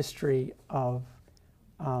there's a history of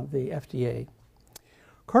the FDA.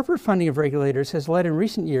 Corporate funding of regulators has led in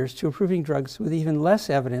recent years to approving drugs with even less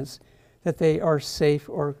evidence that they are safe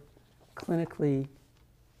or clinically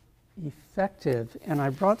effective. And I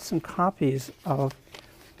brought some copies of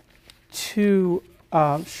two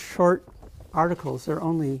short articles. They're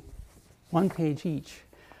only one page each.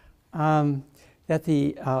 That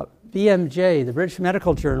the BMJ, the British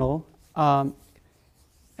Medical Journal,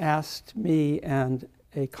 asked me and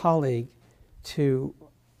a colleague to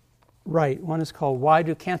write. One is called "Why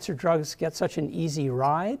Do Cancer Drugs Get Such an Easy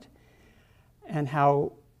Ride?" and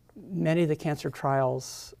how many of the cancer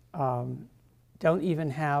trials don't even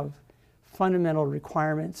have fundamental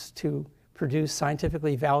requirements to produce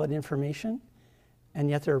scientifically valid information, and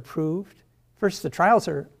yet they're approved. First, the trials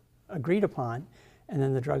are agreed upon, and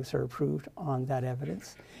then the drugs are approved on that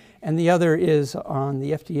evidence. And the other is on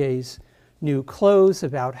the FDA's new close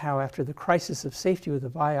about how after the crisis of safety with the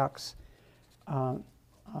Vioxx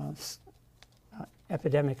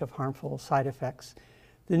epidemic of harmful side effects,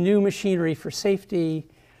 the new machinery for safety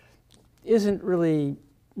isn't really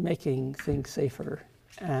making things safer.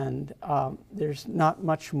 And there's not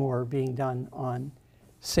much more being done on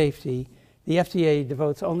safety. The FDA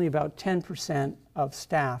devotes only about 10% of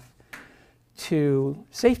staff to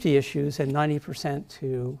safety issues and 90%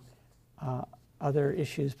 to other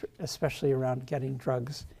issues, especially around getting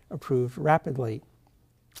drugs approved rapidly.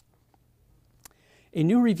 A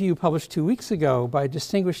new review published 2 weeks ago by a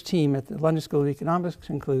distinguished team at the London School of Economics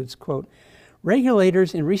concludes, quote,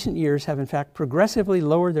 "Regulators in recent years have in fact progressively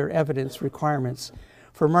lowered their evidence requirements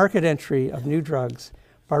for market entry of new drugs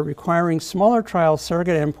by requiring smaller trial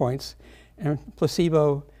surrogate endpoints and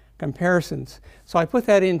placebo comparisons." So I put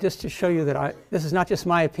that in just to show you that this is not just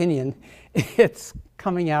my opinion. It's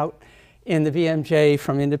coming out in the BMJ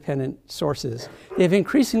from independent sources. They've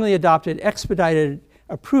increasingly adopted expedited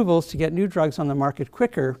approvals to get new drugs on the market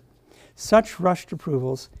quicker. Such rushed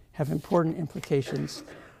approvals have important implications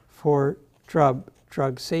for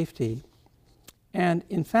drug safety. And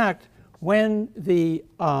in fact, when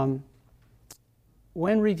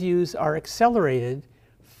reviews are accelerated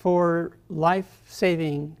for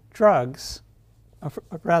life-saving drugs,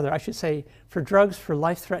 rather I should say for drugs for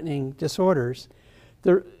life-threatening disorders,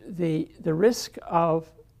 the risk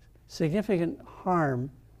of significant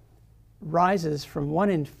harm rises from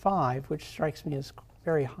 1 in 5, which strikes me as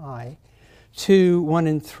very high, to 1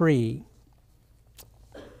 in 3.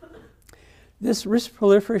 This risk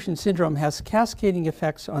proliferation syndrome has cascading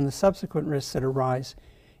effects on the subsequent risks that arise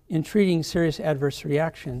in treating serious adverse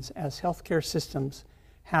reactions, as healthcare systems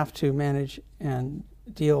have to manage and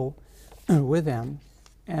deal with them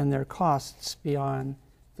and their costs beyond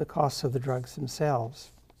the costs of the drugs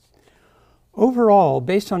themselves. Overall,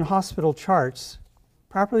 based on hospital charts,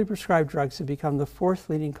 properly prescribed drugs have become the 4th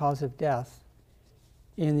leading cause of death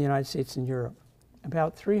in the United States and Europe.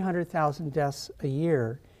 About 300,000 deaths a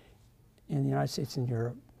year in the United States and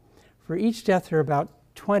Europe. For each death, there are about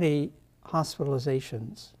 20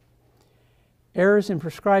 hospitalizations. Errors in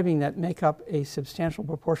prescribing that make up a substantial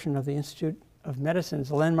proportion of the Institute of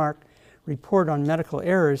Medicine's landmark report on medical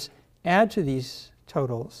errors add to these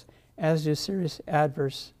totals, as do serious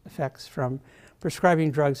adverse effects from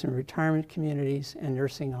prescribing drugs in retirement communities and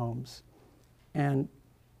nursing homes. And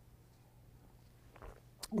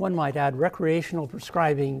one might add recreational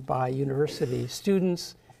prescribing by university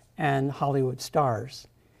students and Hollywood stars.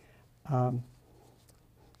 A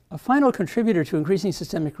final contributor to increasing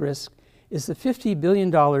systemic risk is the $50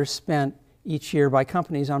 billion spent each year by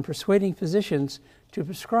companies on persuading physicians to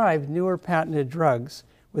prescribe newer patented drugs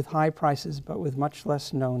with high prices but with much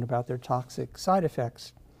less known about their toxic side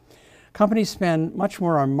effects. Companies spend much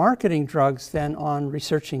more on marketing drugs than on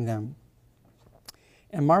researching them.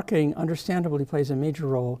 And marketing understandably plays a major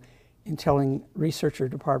role in telling researcher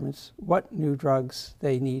departments what new drugs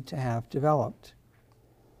they need to have developed.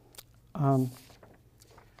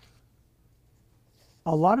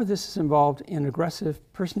 A lot of this is involved in aggressive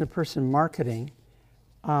person-to-person marketing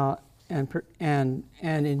and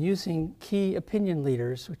in using key opinion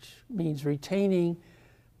leaders, which means retaining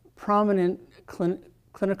prominent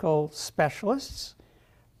clinical specialists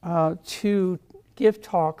to give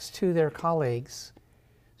talks to their colleagues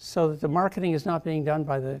so that the marketing is not being done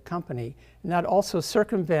by the company. And that also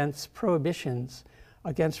circumvents prohibitions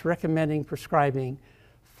against recommending prescribing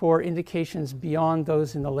for indications beyond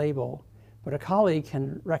those in the label. But a colleague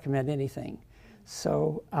can recommend anything.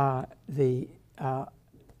 So the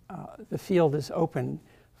field is open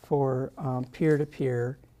for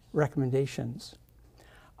peer-to-peer recommendations.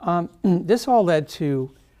 This all led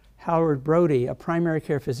to Howard Brody, a primary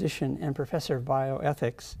care physician and professor of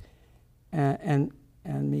bioethics, and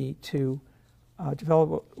me to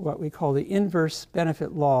develop what we call the inverse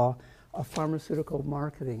benefit law of pharmaceutical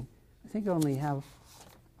marketing. I think I only have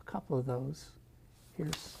a couple of those.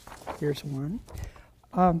 Here's one.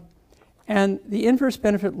 And the inverse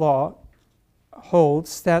benefit law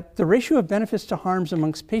holds that the ratio of benefits to harms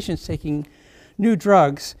amongst patients taking new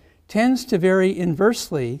drugs tends to vary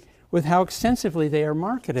inversely with how extensively they are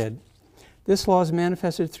marketed. This law is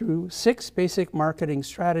manifested through 6 basic marketing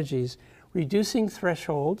strategies: reducing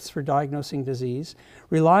thresholds for diagnosing disease,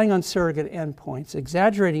 relying on surrogate endpoints,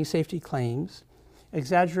 exaggerating safety claims,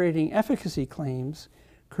 exaggerating efficacy claims,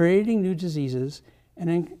 creating new diseases,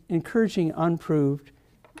 and encouraging unproved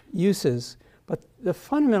uses. But the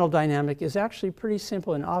fundamental dynamic is actually pretty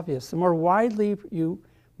simple and obvious. The more widely you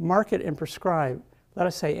market and prescribe, let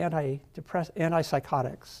us say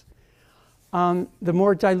antipsychotics, the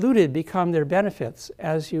more diluted become their benefits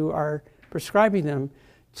as you are prescribing them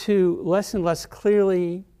to less and less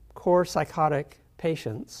clearly core psychotic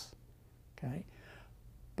patients. Okay?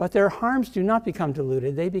 But their harms do not become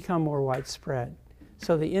diluted, they become more widespread.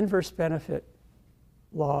 So the inverse benefit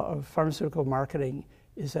law of pharmaceutical marketing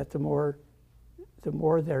is that the more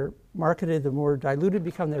they're marketed, the more diluted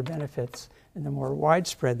become their benefits, and the more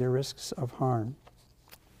widespread their risks of harm.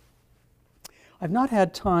 I've not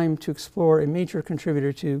had time to explore a major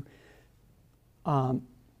contributor to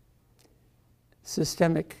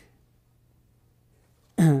systemic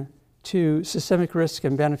risk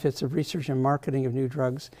and benefits of research and marketing of new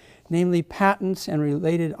drugs, namely patents and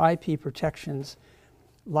related IP protections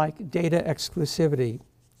like data exclusivity.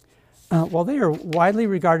 While they are widely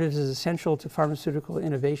regarded as essential to pharmaceutical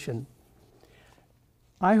innovation,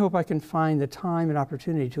 I hope I can find the time and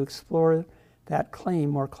opportunity to explore that claim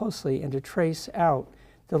more closely and to trace out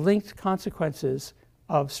the linked consequences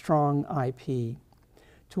of strong IP.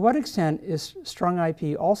 To what extent is strong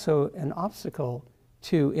IP also an obstacle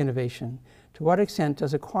to innovation? To what extent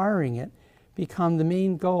does acquiring it become the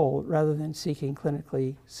main goal rather than seeking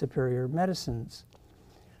clinically superior medicines?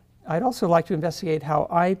 I'd also like to investigate how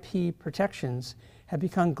IP protections have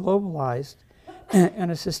become globalized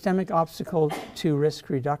and a systemic obstacle to risk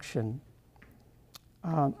reduction.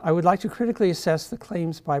 I would like to critically assess the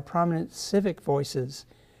claims by prominent civic voices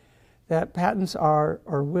that patents are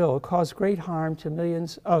or will cause great harm to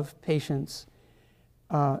millions of patients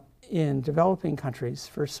in developing countries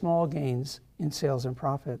for small gains in sales and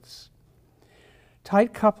profits.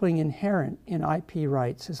 Tight coupling inherent in IP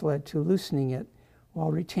rights has led to loosening it while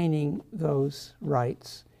retaining those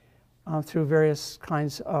rights through various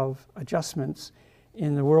kinds of adjustments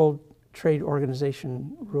in the World Trade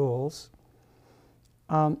Organization rules,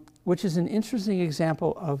 which is an interesting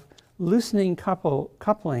example of loosening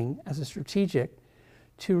coupling as a strategic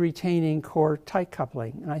to retaining core tight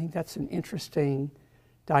coupling. And I think that's an interesting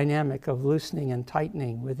dynamic of loosening and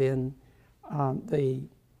tightening within the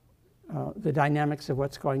dynamics of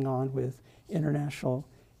what's going on with international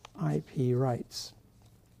IP rights.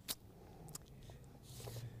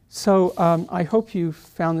 So I hope you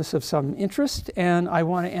found this of some interest, and I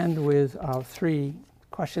want to end with 3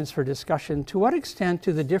 questions for discussion. To what extent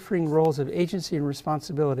do the differing roles of agency and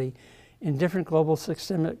responsibility in different global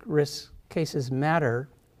systemic risk cases matter,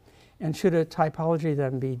 and should a typology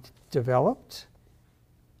then be developed?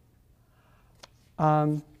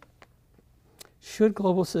 Should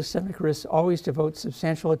global systemic risks always devote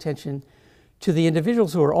substantial attention to the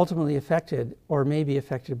individuals who are ultimately affected or may be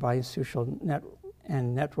affected by institutional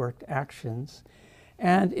and networked actions?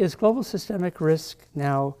 And is global systemic risk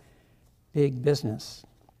now big business?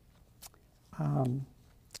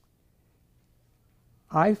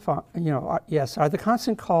 Yes, are the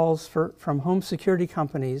constant calls from home security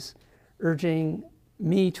companies urging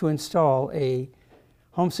me to install a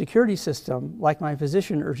home security system, like my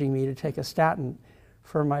physician urging me to take a statin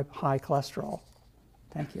for my high cholesterol?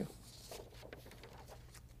 Thank you.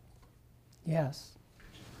 Yes.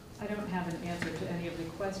 I don't have an answer to any of the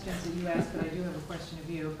questions that you asked, but I do have a question of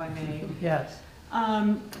you, if I may. Yes.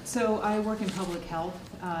 So I work in public health.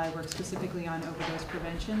 I work specifically on overdose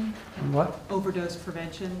prevention. And what? Overdose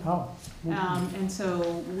prevention. Oh. And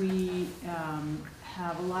so we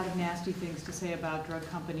have a lot of nasty things to say about drug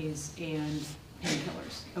companies and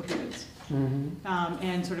painkillers, opioids, Mm-hmm.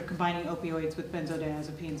 and sort of combining opioids with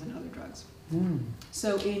benzodiazepines and other drugs. Mm.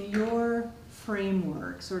 So in your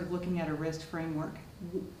framework, sort of looking at a risk framework,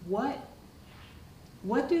 what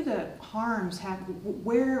do the harms have,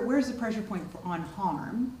 where's the pressure point on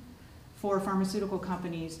harm for pharmaceutical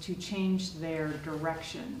companies to change their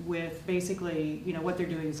direction with basically, what they're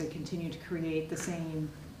doing is they continue to create the same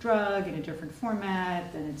drug in a different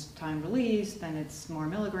format, then it's time release, then it's more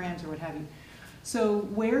milligrams or what have you. So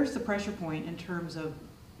where's the pressure point in terms of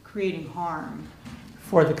creating harm?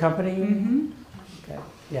 For the company? Mm-hmm. Okay,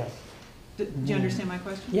 yes. Do you understand my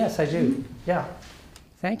question? Yes, I do. Mm-hmm. Yeah.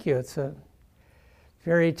 Thank you. It's a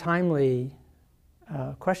very timely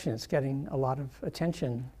question. It's getting a lot of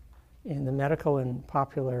attention in the medical and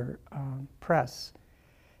popular press.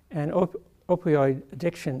 And opioid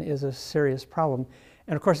addiction is a serious problem.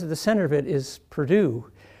 And of course, at the center of it is Purdue.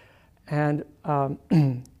 And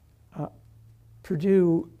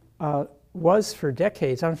Purdue was for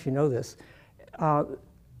decades, I don't know if you know this,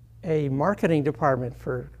 a marketing department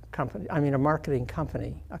for a marketing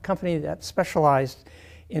company, a company that specialized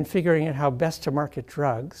in figuring out how best to market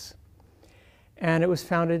drugs. And it was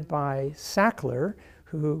founded by Sackler,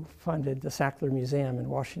 who funded the Sackler Museum in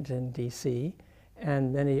Washington, D.C.,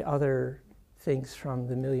 and many other things from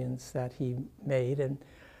the millions that he made. And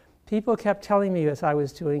people kept telling me as I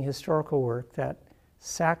was doing historical work that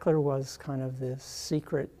Sackler was kind of this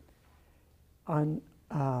secret, sort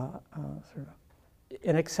of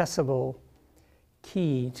inaccessible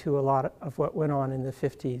key to a lot of what went on in the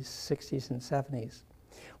 50s, 60s, and 70s.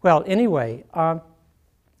 Well, anyway,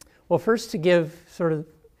 first to give sort of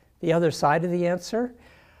the other side of the answer,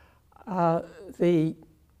 the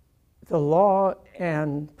law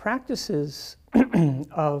and practices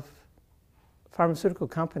of pharmaceutical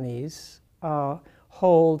companies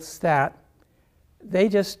holds that they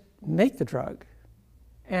just make the drug.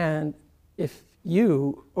 And if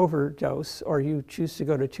you overdose or you choose to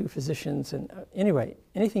go to two physicians, and anyway,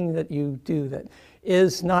 anything that you do that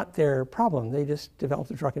is not their problem, they just developed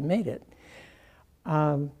the drug and made it.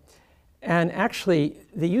 And actually,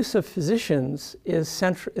 the use of physicians is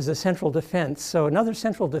a central defense. So another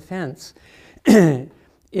central defense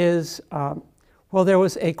is, there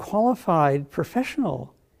was a qualified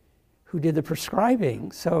professional who did the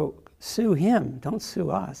prescribing, so sue him, don't sue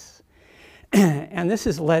us. And this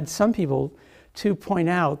has led some people to point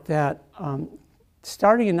out that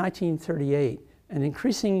starting in 1938, an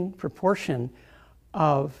increasing proportion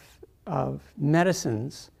of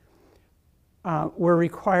medicines were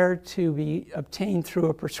required to be obtained through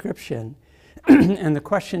a prescription. And the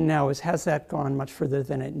question now is, has that gone much further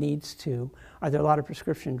than it needs to? Are there a lot of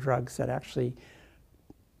prescription drugs that actually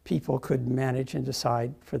people could manage and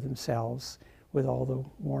decide for themselves with all the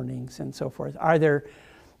warnings and so forth? Are there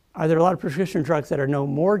a lot of prescription drugs that are no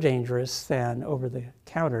more dangerous than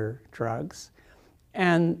over-the-counter drugs,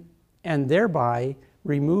 and thereby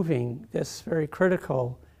removing this very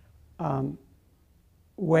critical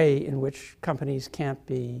way in which companies can't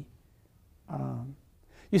be.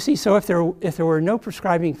 You see, so if there were no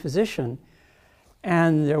prescribing physician,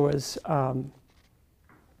 and there was a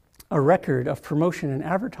record of promotion and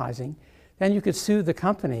advertising, then you could sue the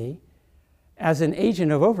company as an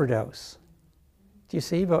agent of overdose. Do you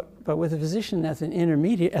see? But with a physician as an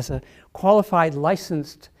intermediate, as a qualified,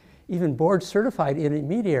 licensed, even board-certified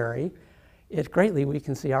intermediary, it greatly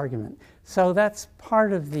weakens the argument. So that's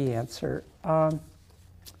part of the answer.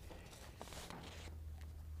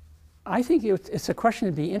 I think it's a question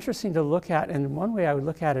that'd be interesting to look at, and one way I would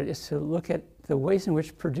look at it is to look at the ways in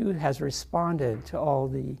which Purdue has responded to all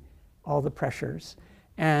the pressures,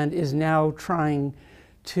 and is now trying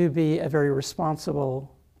to be a very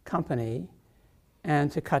responsible company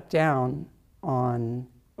and to cut down on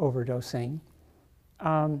overdosing.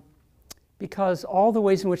 Because all the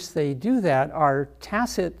ways in which they do that are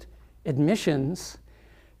tacit admissions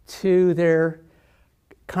to their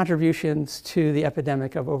contributions to the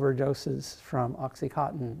epidemic of overdoses from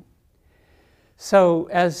OxyContin. So,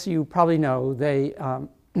 as you probably know, they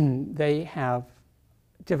have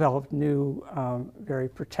developed new, very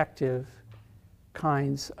protective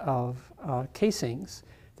kinds of casings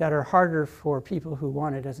that are harder for people who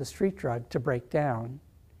want it as a street drug to break down.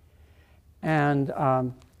 And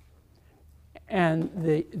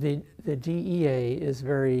the DEA is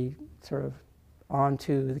very sort of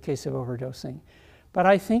onto the case of overdosing. But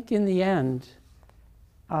I think in the end,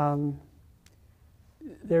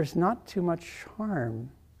 there's not too much harm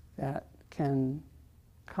that can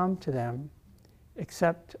come to them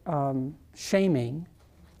except shaming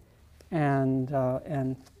and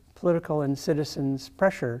political and citizens'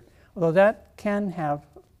 pressure, although that can have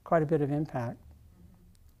quite a bit of impact.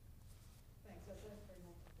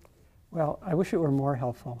 Well, I wish it were more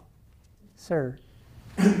helpful. Sir?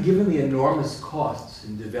 Given the enormous costs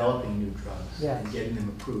in developing new drugs Yes. and getting them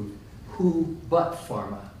approved, who but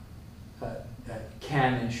pharma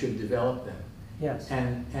can and should develop them? Yes.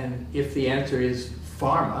 And if the answer is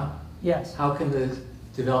pharma, Yes. how can the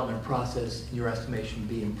development process, in your estimation,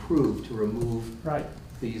 be improved to remove Right.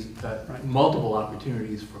 these Right. multiple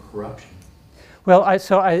opportunities for corruption? Well,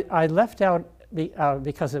 I left out,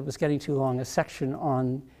 because it was getting too long, a section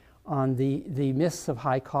on the myths of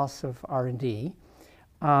high costs of R&D.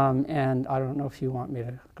 And I don't know if you want me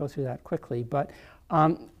to go through that quickly, but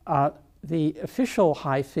the official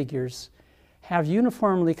high figures have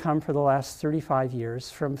uniformly come for the last 35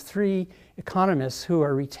 years from 3 economists who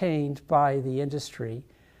are retained by the industry,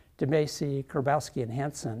 DeMacy, Grabowski, and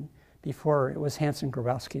Hansen. Before it was Hansen,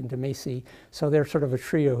 Grabowski, and DeMacy, so they're sort of a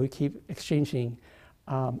trio who keep exchanging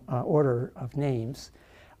order of names,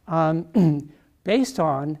 based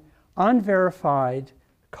on unverified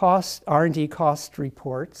R&D cost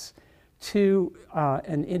reports to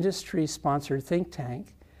an industry-sponsored think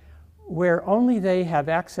tank, where only they have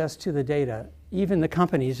access to the data. Even the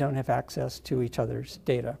companies don't have access to each other's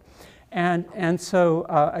data. And so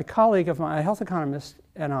a colleague of mine, a health economist,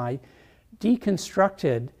 and I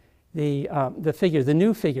deconstructed the figure, the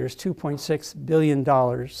new figures, $2.6 billion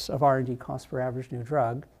of R&D cost per average new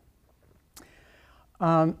drug,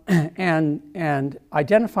 and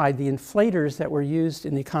identified the inflators that were used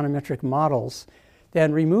in the econometric models,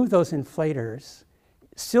 then removed those inflators,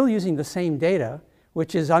 still using the same data,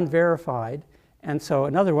 which is unverified. And so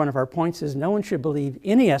another one of our points is no one should believe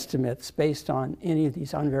any estimates based on any of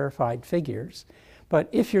these unverified figures. But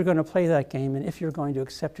if you're going to play that game, and if you're going to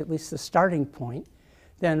accept at least the starting point,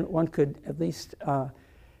 then one could at least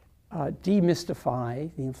demystify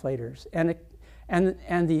the inflators. And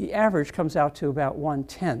the average comes out to about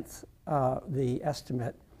 1/10 the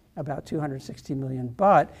estimate, about 260 million.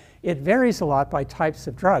 But it varies a lot by types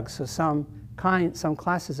of drugs. So some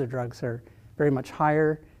classes of drugs are very much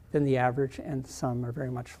higher than the average, and some are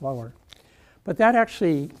very much lower. But that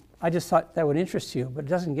actually, I just thought that would interest you, but it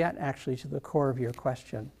doesn't get actually to the core of your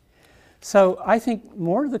question. So I think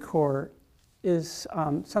more to the core is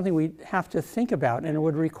something we have to think about, and it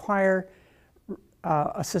would require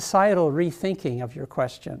a societal rethinking of your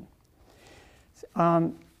question.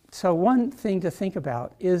 So one thing to think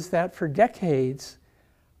about is that for decades,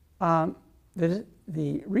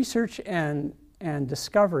 the research and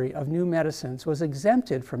discovery of new medicines was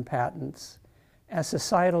exempted from patents as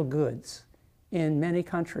societal goods in many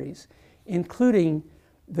countries, including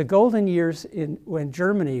the golden years when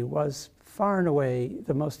Germany was far and away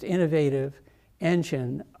the most innovative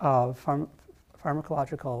engine of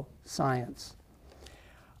pharmacological science.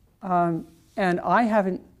 And I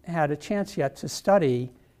haven't had a chance yet to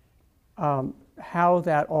study how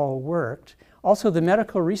that all worked. Also, the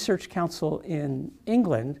Medical Research Council in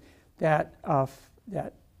England, that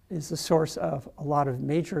is the source of a lot of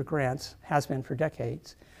major grants, has been for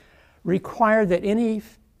decades, required that any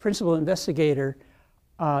principal investigator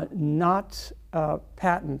not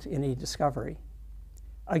patent any discovery.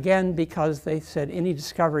 Again, because they said any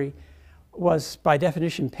discovery was by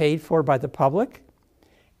definition paid for by the public,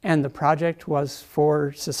 and the project was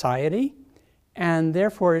for society, and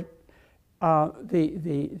therefore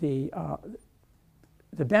the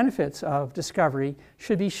benefits of discovery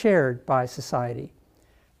should be shared by society.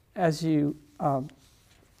 As you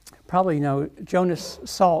probably know, Jonas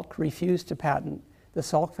Salk refused to patent the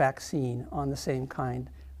Salk vaccine on the same kind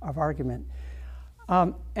of argument.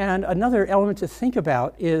 And another element to think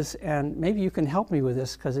about is, and maybe you can help me with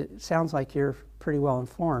this because it sounds like you're pretty well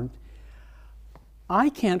informed, I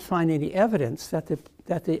can't find any evidence that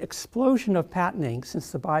the explosion of patenting since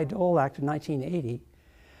the Bayh-Dole Act of 1980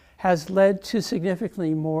 has led to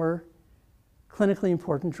significantly more clinically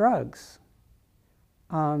important drugs.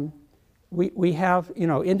 We have,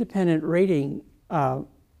 independent ratings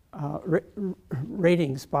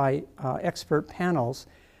by expert panels,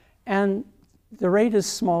 and the rate is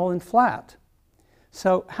small and flat.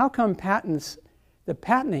 So how come the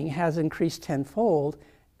patenting has increased tenfold,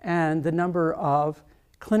 and the number of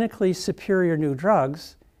clinically superior new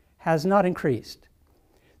drugs has not increased?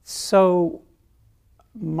 So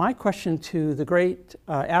my question to the great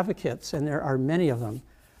advocates, and there are many of them,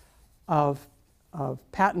 of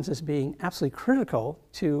patents as being absolutely critical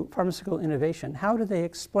to pharmaceutical innovation, how do they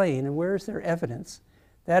explain, and where is their evidence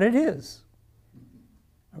that it is?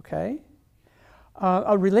 Okay?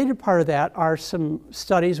 A related part of that are some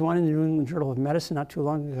studies, one in the New England Journal of Medicine not too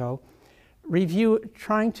long ago,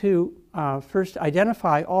 trying to first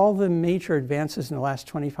identify all the major advances in the last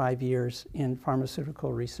 25 years in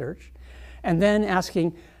pharmaceutical research, and then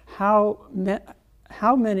asking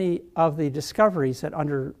how many of the discoveries that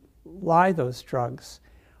underlie those drugs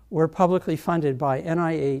were publicly funded by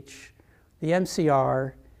NIH, the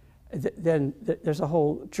MCR, then there's a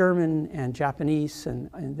whole German and Japanese, and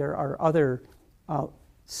there are other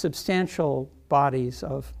substantial bodies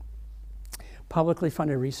of publicly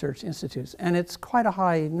funded research institutes, and it's quite a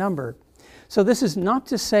high number. So this is not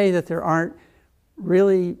to say that there aren't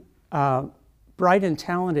really bright and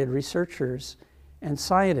talented researchers and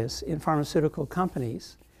scientists in pharmaceutical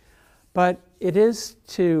companies, but it is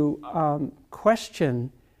to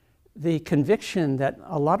question the conviction that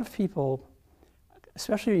a lot of people,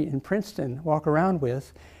 especially in Princeton, walk around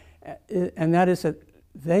with, and that is that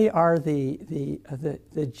they are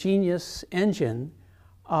the genius engine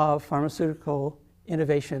of pharmaceutical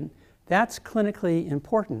innovation. That's clinically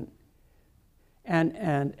important. And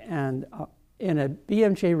in a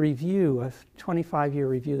BMJ review, a 25-year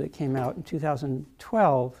review that came out in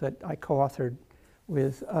 2012 that I co-authored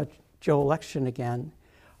with Joe Lection again,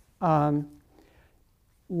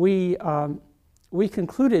 we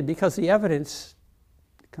concluded, because the evidence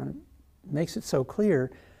kind of makes it so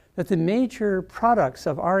clear, that the major products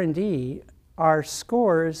of R&D are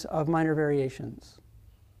scores of minor variations.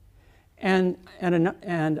 And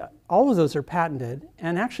all of those are patented,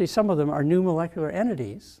 and actually some of them are new molecular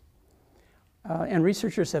entities. And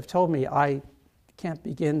researchers have told me, I can't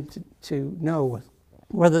begin to know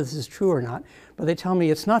whether this is true or not, but they tell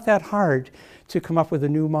me it's not that hard to come up with a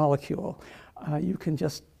new molecule. You can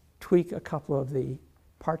just tweak a couple of the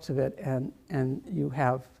parts of it, and you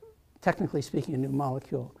have, technically speaking, a new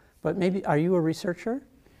molecule. But maybe, are you a researcher?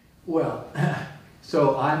 Well,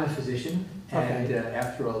 so I'm a physician, and Okay.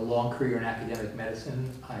 After a long career in academic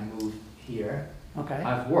medicine, I moved here. Okay.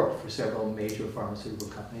 I've worked for several major pharmaceutical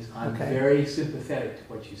companies. I'm Okay. very sympathetic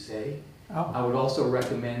to what you say. Oh. I would also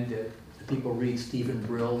recommend that the people read Stephen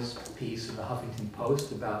Brill's piece in the Huffington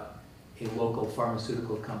Post about a local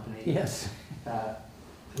pharmaceutical company. Yes.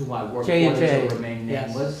 Whom I work for, J&J. this will remain Yes.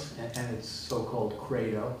 nameless, and it's so-called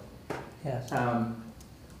Credo. Yes.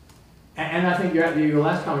 And I think your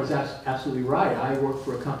last comment is absolutely right. I work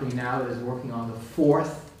for a company now that is working on the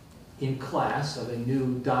fourth in class of a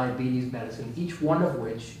new diabetes medicine, each one of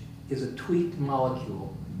which is a tweaked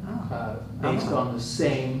molecule based on the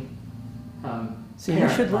same See, you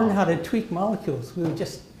should learn how to tweak molecules. We would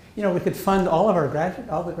just, we could fund all of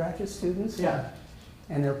all the graduate students,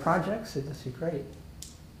 and their projects. It'd just be great.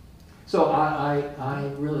 So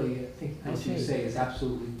I really think what you say is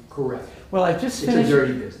absolutely correct. Well, I've just finished. It's a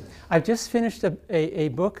dirty business. I've just finished a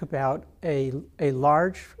book about a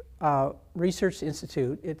large research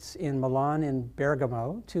institute. It's in Milan and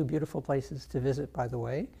Bergamo, two beautiful places to visit, by the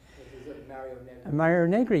way. Is it Mario Negri? Mario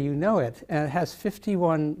Negri, you know it. And it has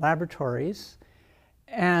 51 laboratories,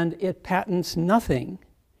 and it patents nothing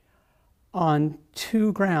on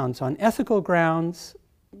two grounds. On ethical grounds,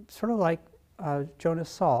 sort of like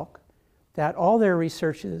Jonas Salk, that all their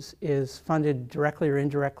research is funded directly or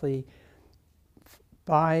indirectly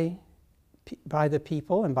by the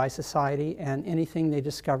people and by society, and anything they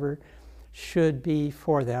discover should be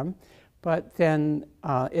for them. But then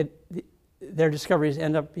their discoveries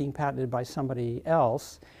end up being patented by somebody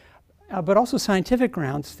else. But also scientific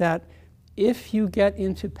grounds that if you get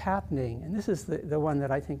into patenting, and this is the one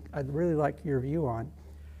that I think I'd really like your view on,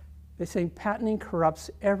 they say patenting corrupts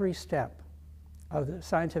every step of the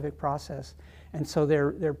scientific process. And so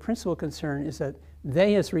their principal concern is that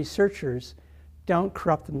they, as researchers, don't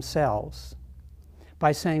corrupt themselves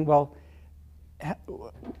by saying, well,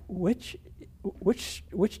 which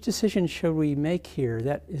decision should we make here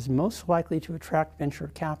that is most likely to attract venture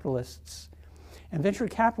capitalists? And venture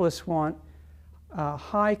capitalists want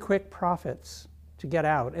high, quick profits to get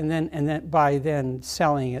out, and then by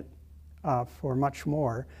selling it for much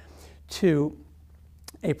more to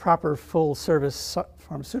a proper full-service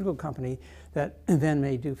pharmaceutical company that then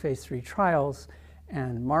may do phase 3 trials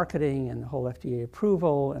and marketing and the whole FDA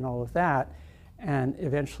approval and all of that, and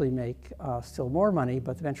eventually make still more money.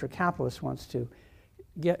 But the venture capitalist wants to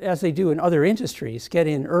get, as they do in other industries, get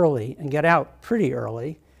in early and get out pretty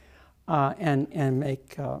early, and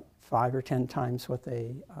make 5 or 10 times what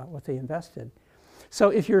they invested. So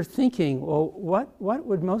if you're thinking, well, what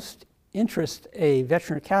would most interest a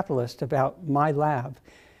venture capitalist about my lab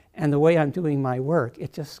and the way I'm doing my work?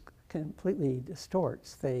 It just completely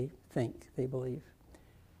distorts, they think, they believe.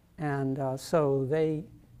 And so they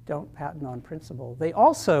don't patent on principle. They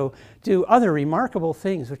also do other remarkable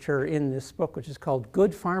things which are in this book, which is called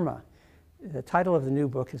Good Pharma. The title of the new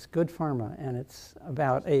book is Good Pharma, and it's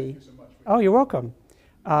about Thank you so much. Oh, you're welcome.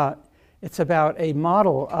 It's about a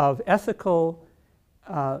model of ethical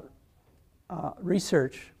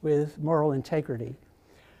research with moral integrity.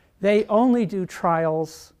 They only do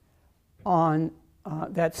trials on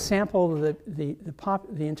that sample the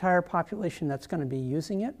entire population that's going to be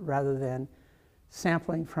using it, rather than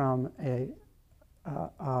sampling from a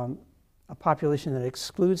population that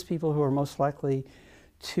excludes people who are most likely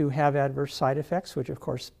to have adverse side effects, which of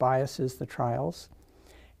course biases the trials.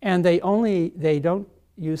 And they don't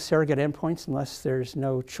use surrogate endpoints unless there's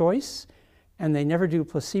no choice, and they never do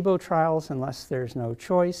placebo trials unless there's no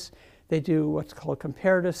choice. They do what's called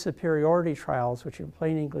comparative superiority trials, which in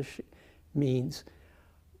plain English means,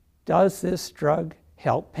 does this drug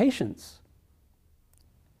help patients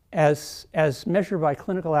as measured by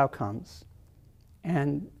clinical outcomes?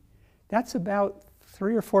 And that's about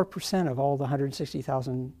 3 or 4% of all the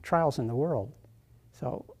 160,000 trials in the world.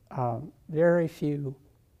 So very few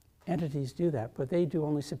entities do that, but they do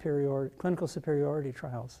only clinical superiority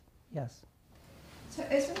trials. Yes? So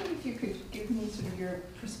I was wondering if you could give me sort of your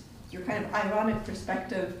kind of ironic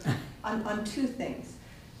perspective on two things.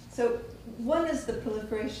 So one is the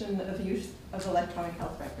proliferation of use of electronic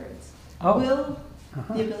health records. Oh. Will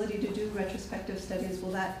the ability to do retrospective studies,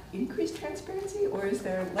 will that increase transparency, or is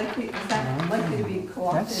that likely to be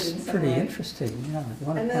co-opted in some way? That's pretty interesting. Yeah, you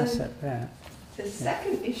want to pass that back. The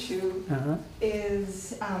second issue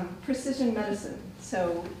is precision medicine.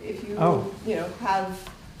 So if you have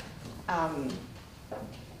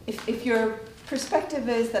if your perspective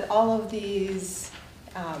is that all of these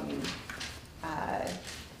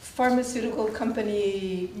pharmaceutical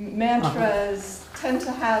company mantras tend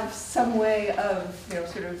to have some way of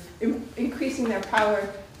sort of increasing their power,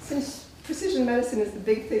 since precision medicine is the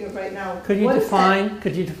big thing right now. Could you define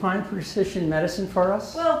precision medicine for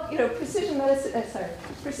us? Well, precision medicine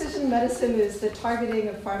is the targeting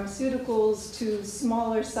of pharmaceuticals to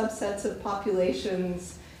smaller subsets of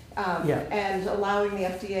populations, and allowing the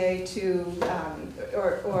FDA to,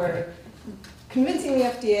 or convincing the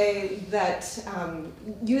FDA that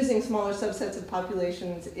using smaller subsets of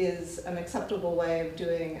populations is an acceptable way of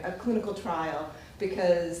doing a clinical trial,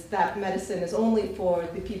 because that medicine is only for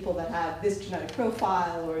the people that have this genetic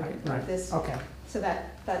profile or this. Okay. So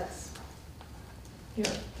that's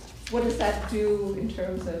what does that do in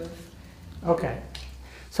terms of? Okay.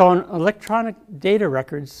 So on electronic data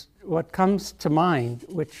records, what comes to mind,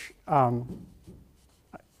 which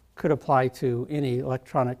could apply to any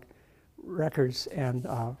electronic records, and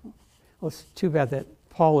well, it's too bad that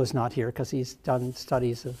Paul is not here, because he's done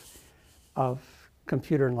studies of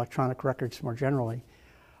computer and electronic records more generally,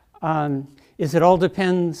 is it all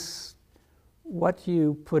depends what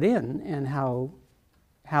you put in and how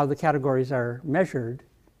the categories are measured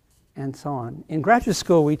and so on. In graduate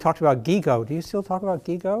school, we talked about GIGO. Do you still talk about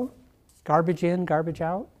GIGO? Garbage in, garbage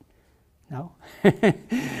out? No?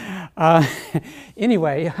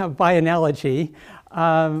 Anyway, by analogy,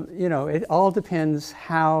 it all depends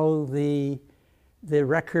how the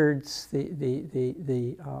records, the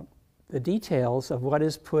details of what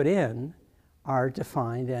is put in are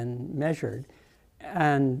defined and measured.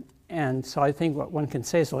 And so I think what one can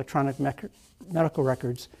say is electronic medical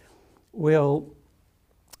records will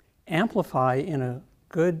amplify, in a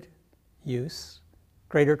good use,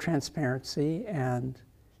 greater transparency and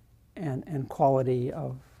quality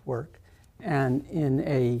of work. And in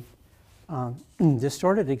a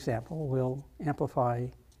distorted example, will amplify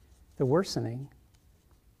the worsening.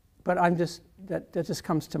 But that just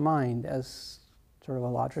comes to mind as sort of a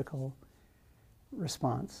logical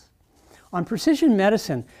response. On precision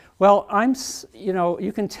medicine, well,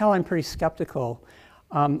 you can tell I'm pretty skeptical.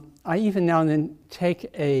 I even now and then take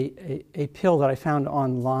a pill that I found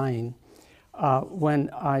online when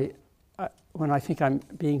I think I'm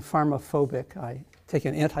being pharmaphobic. I take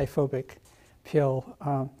an antiphobic pill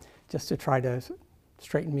just to try to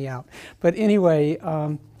straighten me out. But anyway,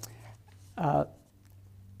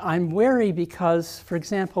 I'm wary because, for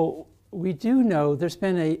example, we do know there's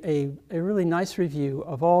been a really nice review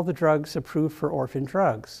of all the drugs approved for orphan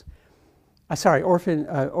drugs.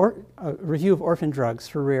 Review of orphan drugs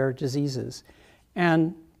for rare diseases.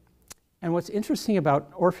 And what's interesting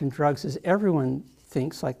about orphan drugs is everyone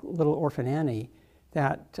thinks, like little Orphan Annie,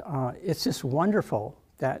 that it's just wonderful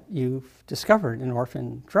that you've discovered an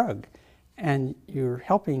orphan drug and you're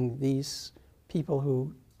helping these people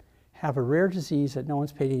who have a rare disease that no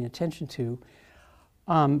one's paid any attention to,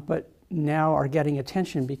 but now are getting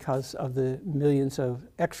attention because of the millions of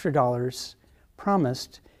extra dollars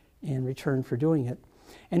promised in return for doing it.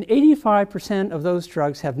 And 85% of those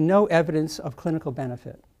drugs have no evidence of clinical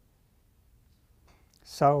benefit.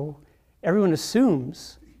 So everyone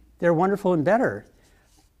assumes they're wonderful and better.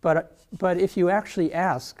 But if you actually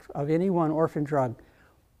ask of any one orphan drug,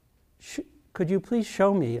 could you please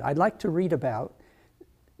show me, I'd like to read about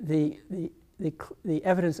the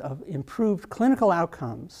evidence of improved clinical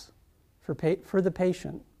outcomes for the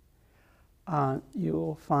patient, you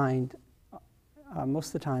will find most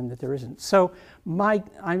of the time that there isn't. So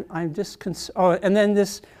I'm just, and then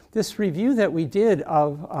this review that we did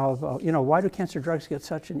of you know, why do cancer drugs get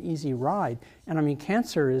such an easy ride? And I mean,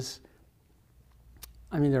 cancer is,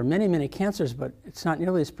 I mean, there are many, many cancers, but it's not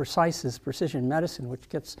nearly as precise as precision medicine, which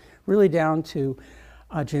gets really down to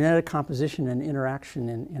genetic composition and interaction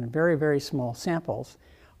in very, very small samples.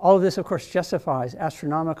 All of this, of course, justifies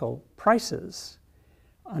astronomical prices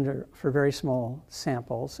for very small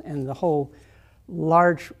samples, and the whole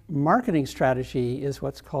large marketing strategy is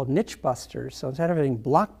what's called niche busters. So instead of having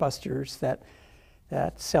blockbusters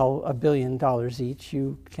that sell $1 billion each,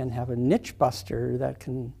 you can have a niche buster that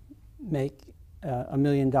can make $1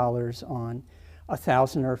 million on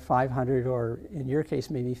 1,000 or 500, or in your case,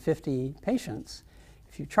 maybe 50 patients,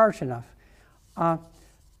 if you charge enough.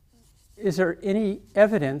 Is there any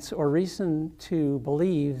evidence or reason to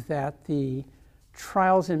believe that the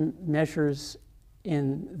trials and measures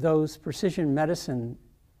in those precision medicine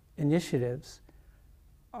initiatives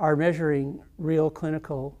are measuring real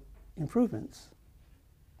clinical improvements?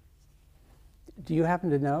 Do you happen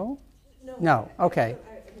to know? No. No, okay.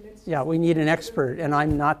 Yeah, we need an expert, and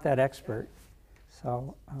I'm not that expert.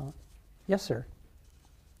 So, yes, sir.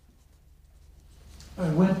 I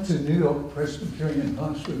went to New York Presbyterian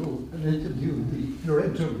Hospital and interviewed the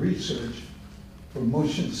director of research for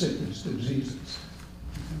motion sickness diseases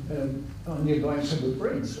on the advice of a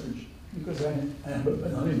brain surgeon, because I have a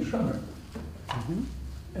benign tremor.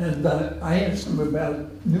 And I asked him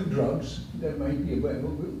about new drugs that might be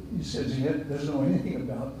available. He says he doesn't know anything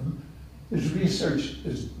about them. His research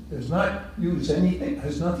does not use anything,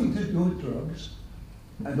 has nothing to do with drugs.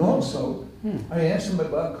 And also, I asked him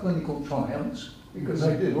about clinical trials, because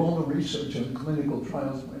I did all the research on clinical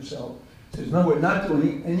trials myself. He says, no, we're not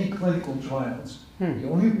doing any clinical trials. The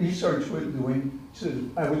only research we're doing, says,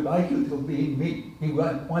 I would like you to be me. He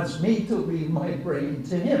wants me to leave my brain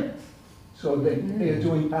to him. So they are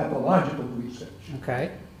doing pathological research.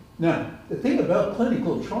 Okay. Now, the thing about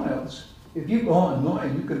clinical trials, if you go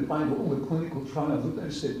online, you can find all the clinical trials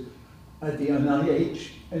listed at the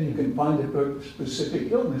NIH, and you can find it for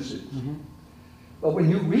specific illnesses. But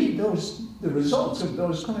when you read the results of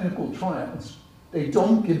those clinical trials, they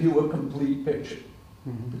don't give you a complete picture,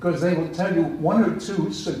 because they will tell you one or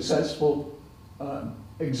two successful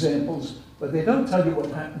examples, but they don't tell you what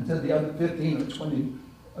happened to the other 15 or 20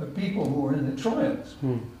 people who were in the trials.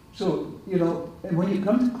 So, you know, and when you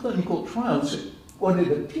come to clinical trials, what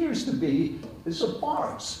it appears to be is a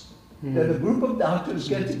farce. That a group of doctors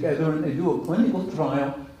get together and they do a clinical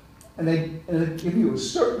trial, and they give you a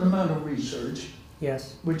certain amount of research,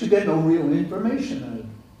 Yes. but you get no real information out of it.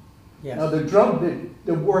 Yes. Now, the drug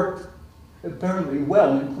that worked apparently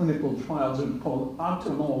well in clinical trials is called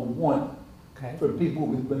Optimal 1 Okay. for people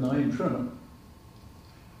with benign tremor.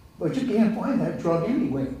 But you can't find that drug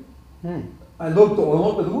anywhere. I looked all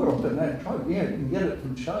over the world for that drug. Yeah, you can get it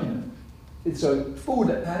from China. It's a food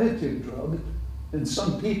additive drug, and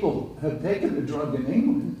some people have taken the drug in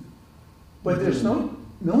England, but there's no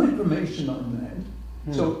information on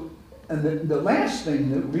that. So, and the last thing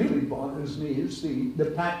that really bothers me is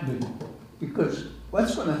the patenting, because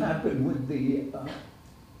what's going to happen with the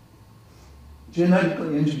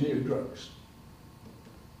genetically engineered drugs?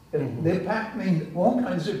 They're patenting all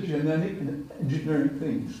kinds of genetic engineering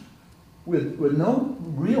things with no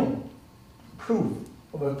real proof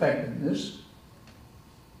of effectiveness,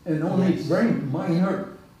 and only very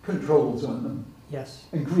minor controls on them. Yes.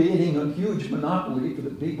 And creating a huge monopoly for the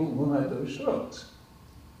people who have those drugs.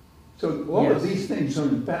 So all of these things are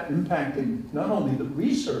impacting not only the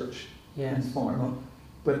research in pharma,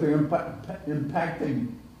 but they're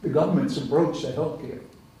impacting the government's approach to healthcare.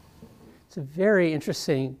 It's a very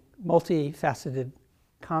interesting, multifaceted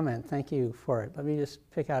comment. Thank you for it. Let me just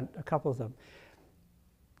pick out a couple of them.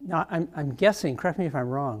 Now, I'm guessing, correct me if I'm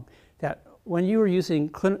wrong, that when you were using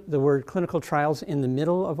the word clinical trials in the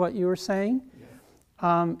middle of what you were saying,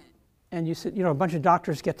 and you said, you know, a bunch of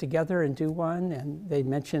doctors get together and do one, and they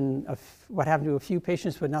mention what happened to a few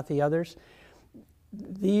patients but not the others.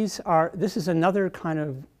 This is another kind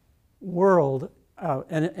of world,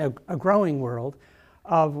 and a growing world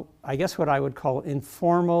of, I guess, what I would call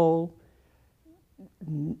informal,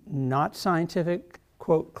 not scientific,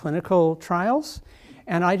 quote, clinical trials.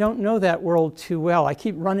 And I don't know that world too well. I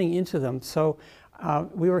keep running into them. So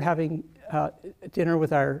we were having dinner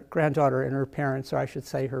with our granddaughter and her parents, or I should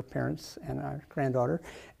say her parents and our granddaughter.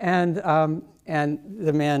 And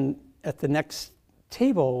the man at the next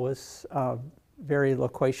table was very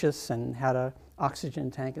loquacious and had an oxygen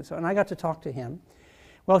tank and so on. And I got to talk to him.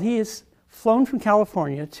 Well, he is flown from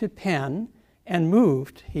California to Penn and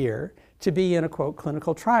moved here to be in a, quote,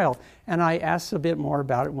 clinical trial. And I asked a bit more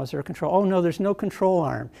about it. Was there a control? Oh, no, there's no control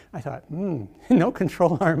arm. I thought, no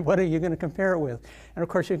control arm. What are you going to compare it with? And of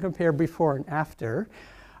course, you can compare before and after.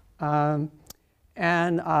 How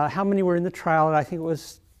many were in the trial? And I think it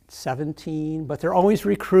was 17, but they're always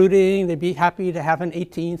recruiting. They'd be happy to have an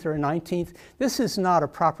 18th or a 19th. This is not a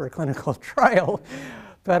proper clinical trial.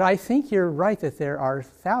 But I think you're right that there are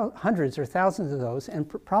hundreds or thousands of those, and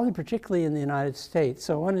probably particularly in the United States.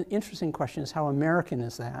 So one interesting question is, how American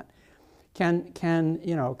is that? Can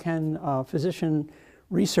physician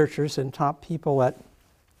researchers and top people at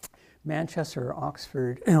Manchester or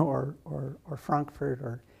Oxford or Frankfurt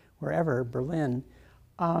or wherever, Berlin,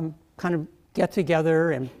 kind of get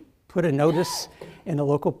together and put a notice in a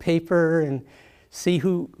local paper and see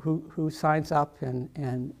who signs up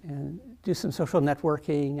and do some social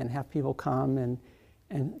networking and have people come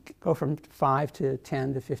and go from 5 to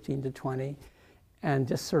 10 to 15 to 20 and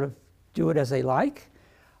just sort of do it as they like.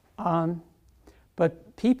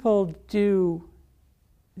 But people do,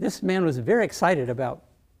 this man was very excited about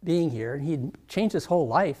being here. He'd changed his whole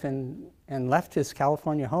life and left his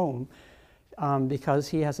California home because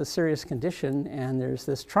he has a serious condition and there's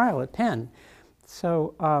this trial at Penn.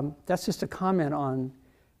 So that's just a comment on,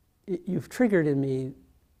 you've triggered in me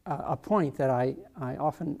a point that I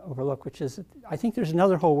often overlook, which is I think there's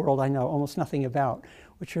another whole world I know almost nothing about,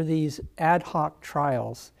 which are these ad hoc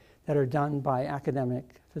trials that are done by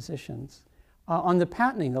academic physicians. On the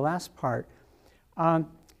patenting, the last part,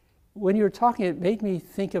 when you were talking, it made me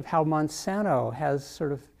think of how Monsanto has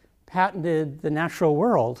sort of patented the natural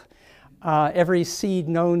world. Every seed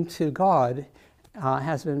known to God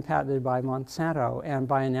has been patented by Monsanto, and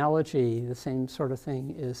by analogy, the same sort of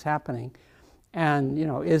thing is happening. And,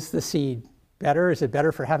 is the seed better? Is it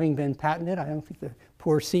better for having been patented? I don't think the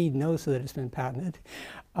poor seed knows that it's been patented.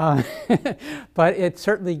 But it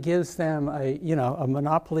certainly gives them a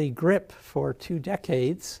monopoly grip for 2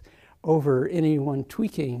 decades over anyone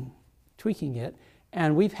tweaking it.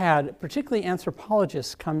 And we've had particularly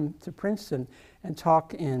anthropologists come to Princeton and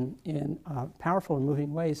talk in powerful and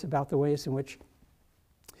moving ways about the ways in which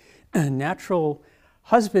natural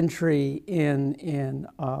husbandry in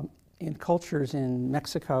cultures in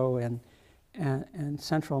Mexico and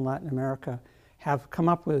Central and Latin America have come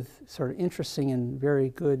up with sort of interesting and very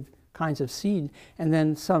good kinds of seed, and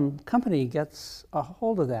then some company gets a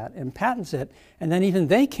hold of that and patents it, and then even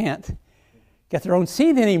they can't get their own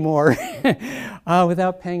seed anymore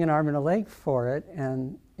without paying an arm and a leg for it.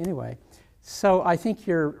 And anyway, so I think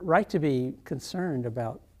you're right to be concerned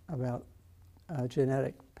about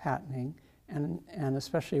genetic patenting, and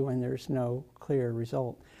especially when there's no clear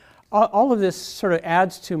result. All of this sort of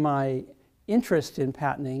adds to my interest in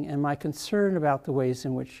patenting and my concern about the ways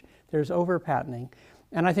in which there's over-patenting.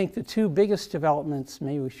 And I think the 2 biggest developments,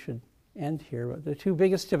 maybe we should end here, but the 2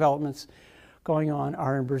 biggest developments going on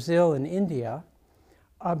are in Brazil and India.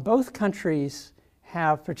 Both countries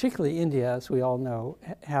have, particularly India, as we all know,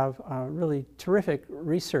 have really terrific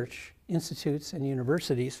research institutes and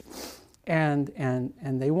universities, and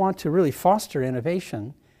they want to really foster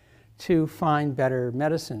innovation to find better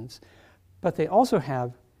medicines. But they also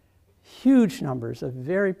have huge numbers of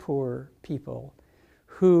very poor people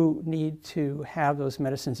who need to have those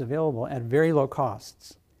medicines available at very low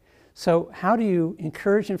costs. So how do you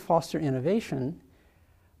encourage and foster innovation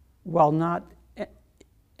while not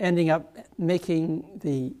ending up making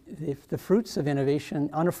the fruits of innovation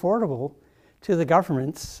unaffordable to the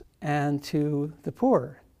governments and to the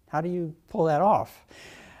poor? How do you pull that off?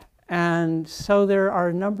 And so there are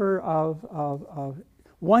a number of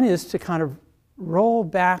one is to kind of roll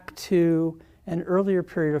back to an earlier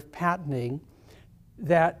period of patenting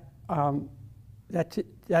that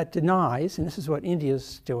denies, and this is what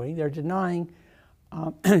India's doing, they're denying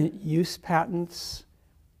use patents,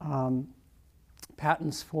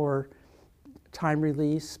 patents for time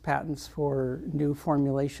release, patents for new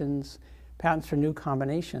formulations, patents for new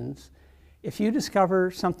combinations. If you discover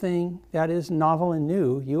something that is novel and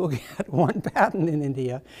new, you will get 1 patent in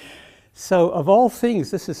India. So of all things,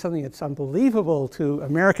 this is something that's unbelievable to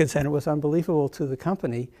Americans, and it was unbelievable to the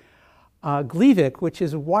company. Gleevec, which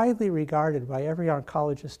is widely regarded by every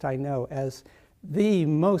oncologist I know as the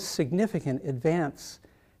most significant advance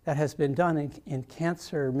that has been done in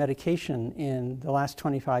cancer medication in the last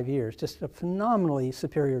 25 years, just a phenomenally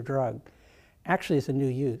superior drug, actually is a new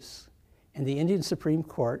use. And the Indian Supreme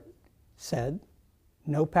Court said,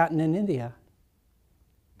 no patent in India,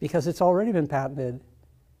 because it's already been patented.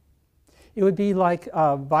 It would be like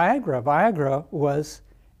Viagra. Viagra was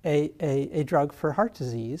a drug for heart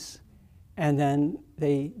disease, and then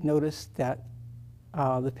they noticed that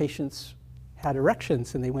the patients had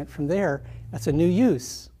erections, and they went from there. That's a new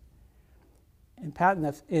use.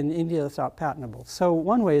 In India, that's not patentable. So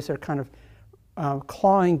one way is they're kind of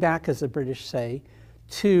clawing back, as the British say,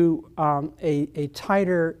 to a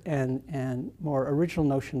tighter and more original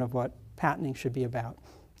notion of what patenting should be about.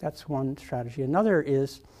 That's one strategy. Another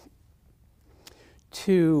is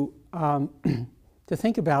to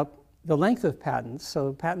think about the length of patents.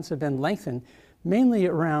 So patents have been lengthened mainly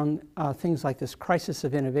around things like this crisis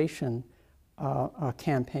of innovation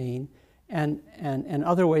campaign and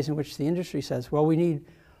other ways in which the industry says, well, we need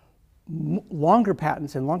longer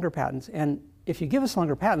patents and longer patents, and if you give us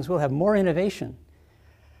longer patents, we'll have more innovation.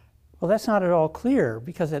 Well, that's not at all clear,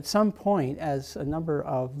 because at some point, as a number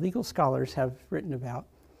of legal scholars have written about,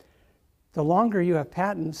 the longer you have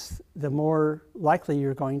patents, the more likely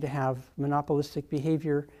you're going to have monopolistic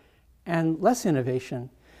behavior and less innovation,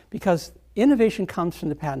 because innovation comes from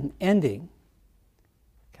the patent ending.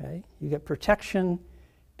 Okay? You get protection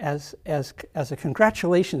as a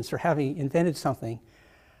congratulations for having invented something,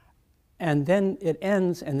 and then it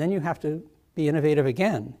ends, and then you have to be innovative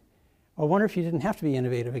again. I wonder if you didn't have to be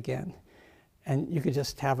innovative again, and you could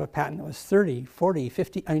just have a patent that was 30, 40,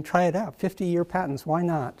 50, I mean, try it out, 50-year patents, why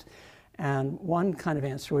not? And one kind of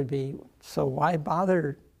answer would be, so why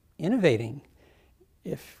bother innovating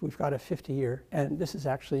if we've got a 50-year? And this is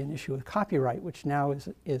actually an issue with copyright, which now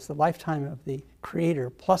is the lifetime of the creator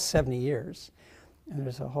plus 70 years. And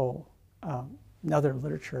there's a whole another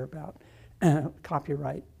literature about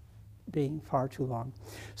copyright being far too long.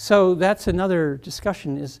 So that's another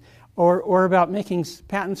discussion, or about making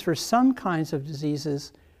patents for some kinds of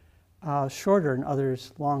diseases shorter and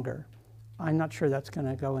others longer. I'm not sure that's going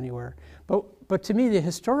to go anywhere. But to me, the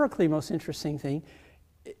historically most interesting thing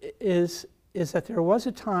is that there was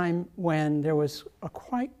a time when there was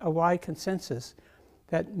quite a wide consensus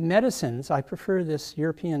that medicines, I prefer this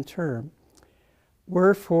European term,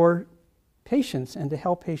 were for patients and to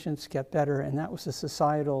help patients get better, and that was a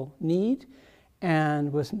societal need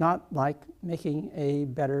and was not like making a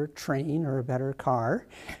better train or a better car,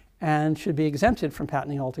 and should be exempted from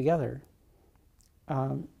patenting altogether.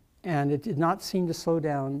 And it did not seem to slow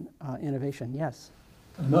down innovation. Yes?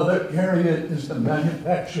 Another area is the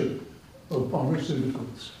manufacture of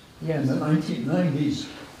pharmaceuticals. Yes. In the 1990s,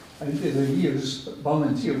 I did a year's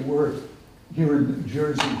volunteer work here in New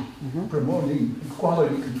Jersey, promoting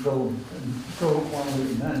quality control and control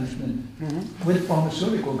quality management with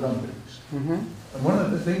pharmaceutical companies. And one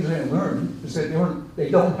of the things I learned is that they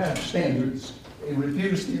don't have standards. They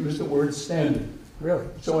refuse to use the word standard. Really?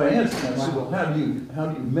 So I asked them, I said, well, how do you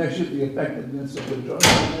measure the effectiveness of the drug?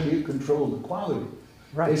 How do you control the quality?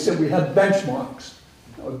 Right. They said, we have benchmarks.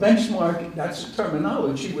 Now, a benchmark, that's a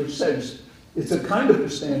terminology which says it's a kind of a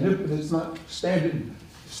standard, but it's not standard.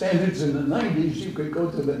 Standards in the 90s, you could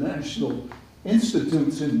go to the national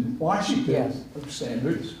institutes in Washington of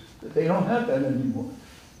standards, but they don't have that anymore.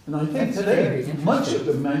 And I think today, much of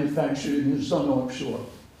the manufacturing is done offshore.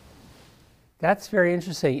 That's very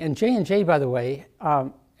interesting. And J&J, by the way,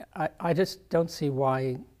 I just don't see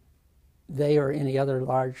why they or any other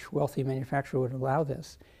large, wealthy manufacturer would allow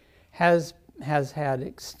this, has had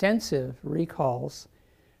extensive recalls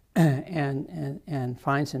and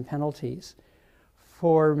fines and penalties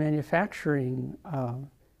for manufacturing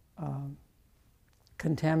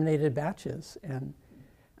contaminated batches. And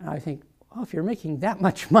I think, well, if you're making that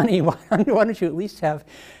much money, why don't you at least have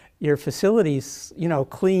your facilities,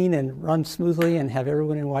 clean and run smoothly, and have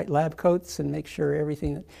everyone in white lab coats and make sure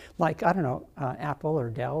everything, like, I don't know, Apple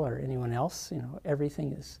or Dell or anyone else,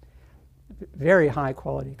 everything is very high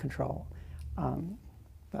quality control.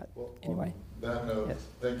 But well, anyway. On that note, yes.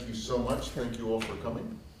 Thank you so much. Thank you all for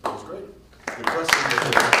coming. It was great. Good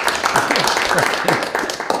questions.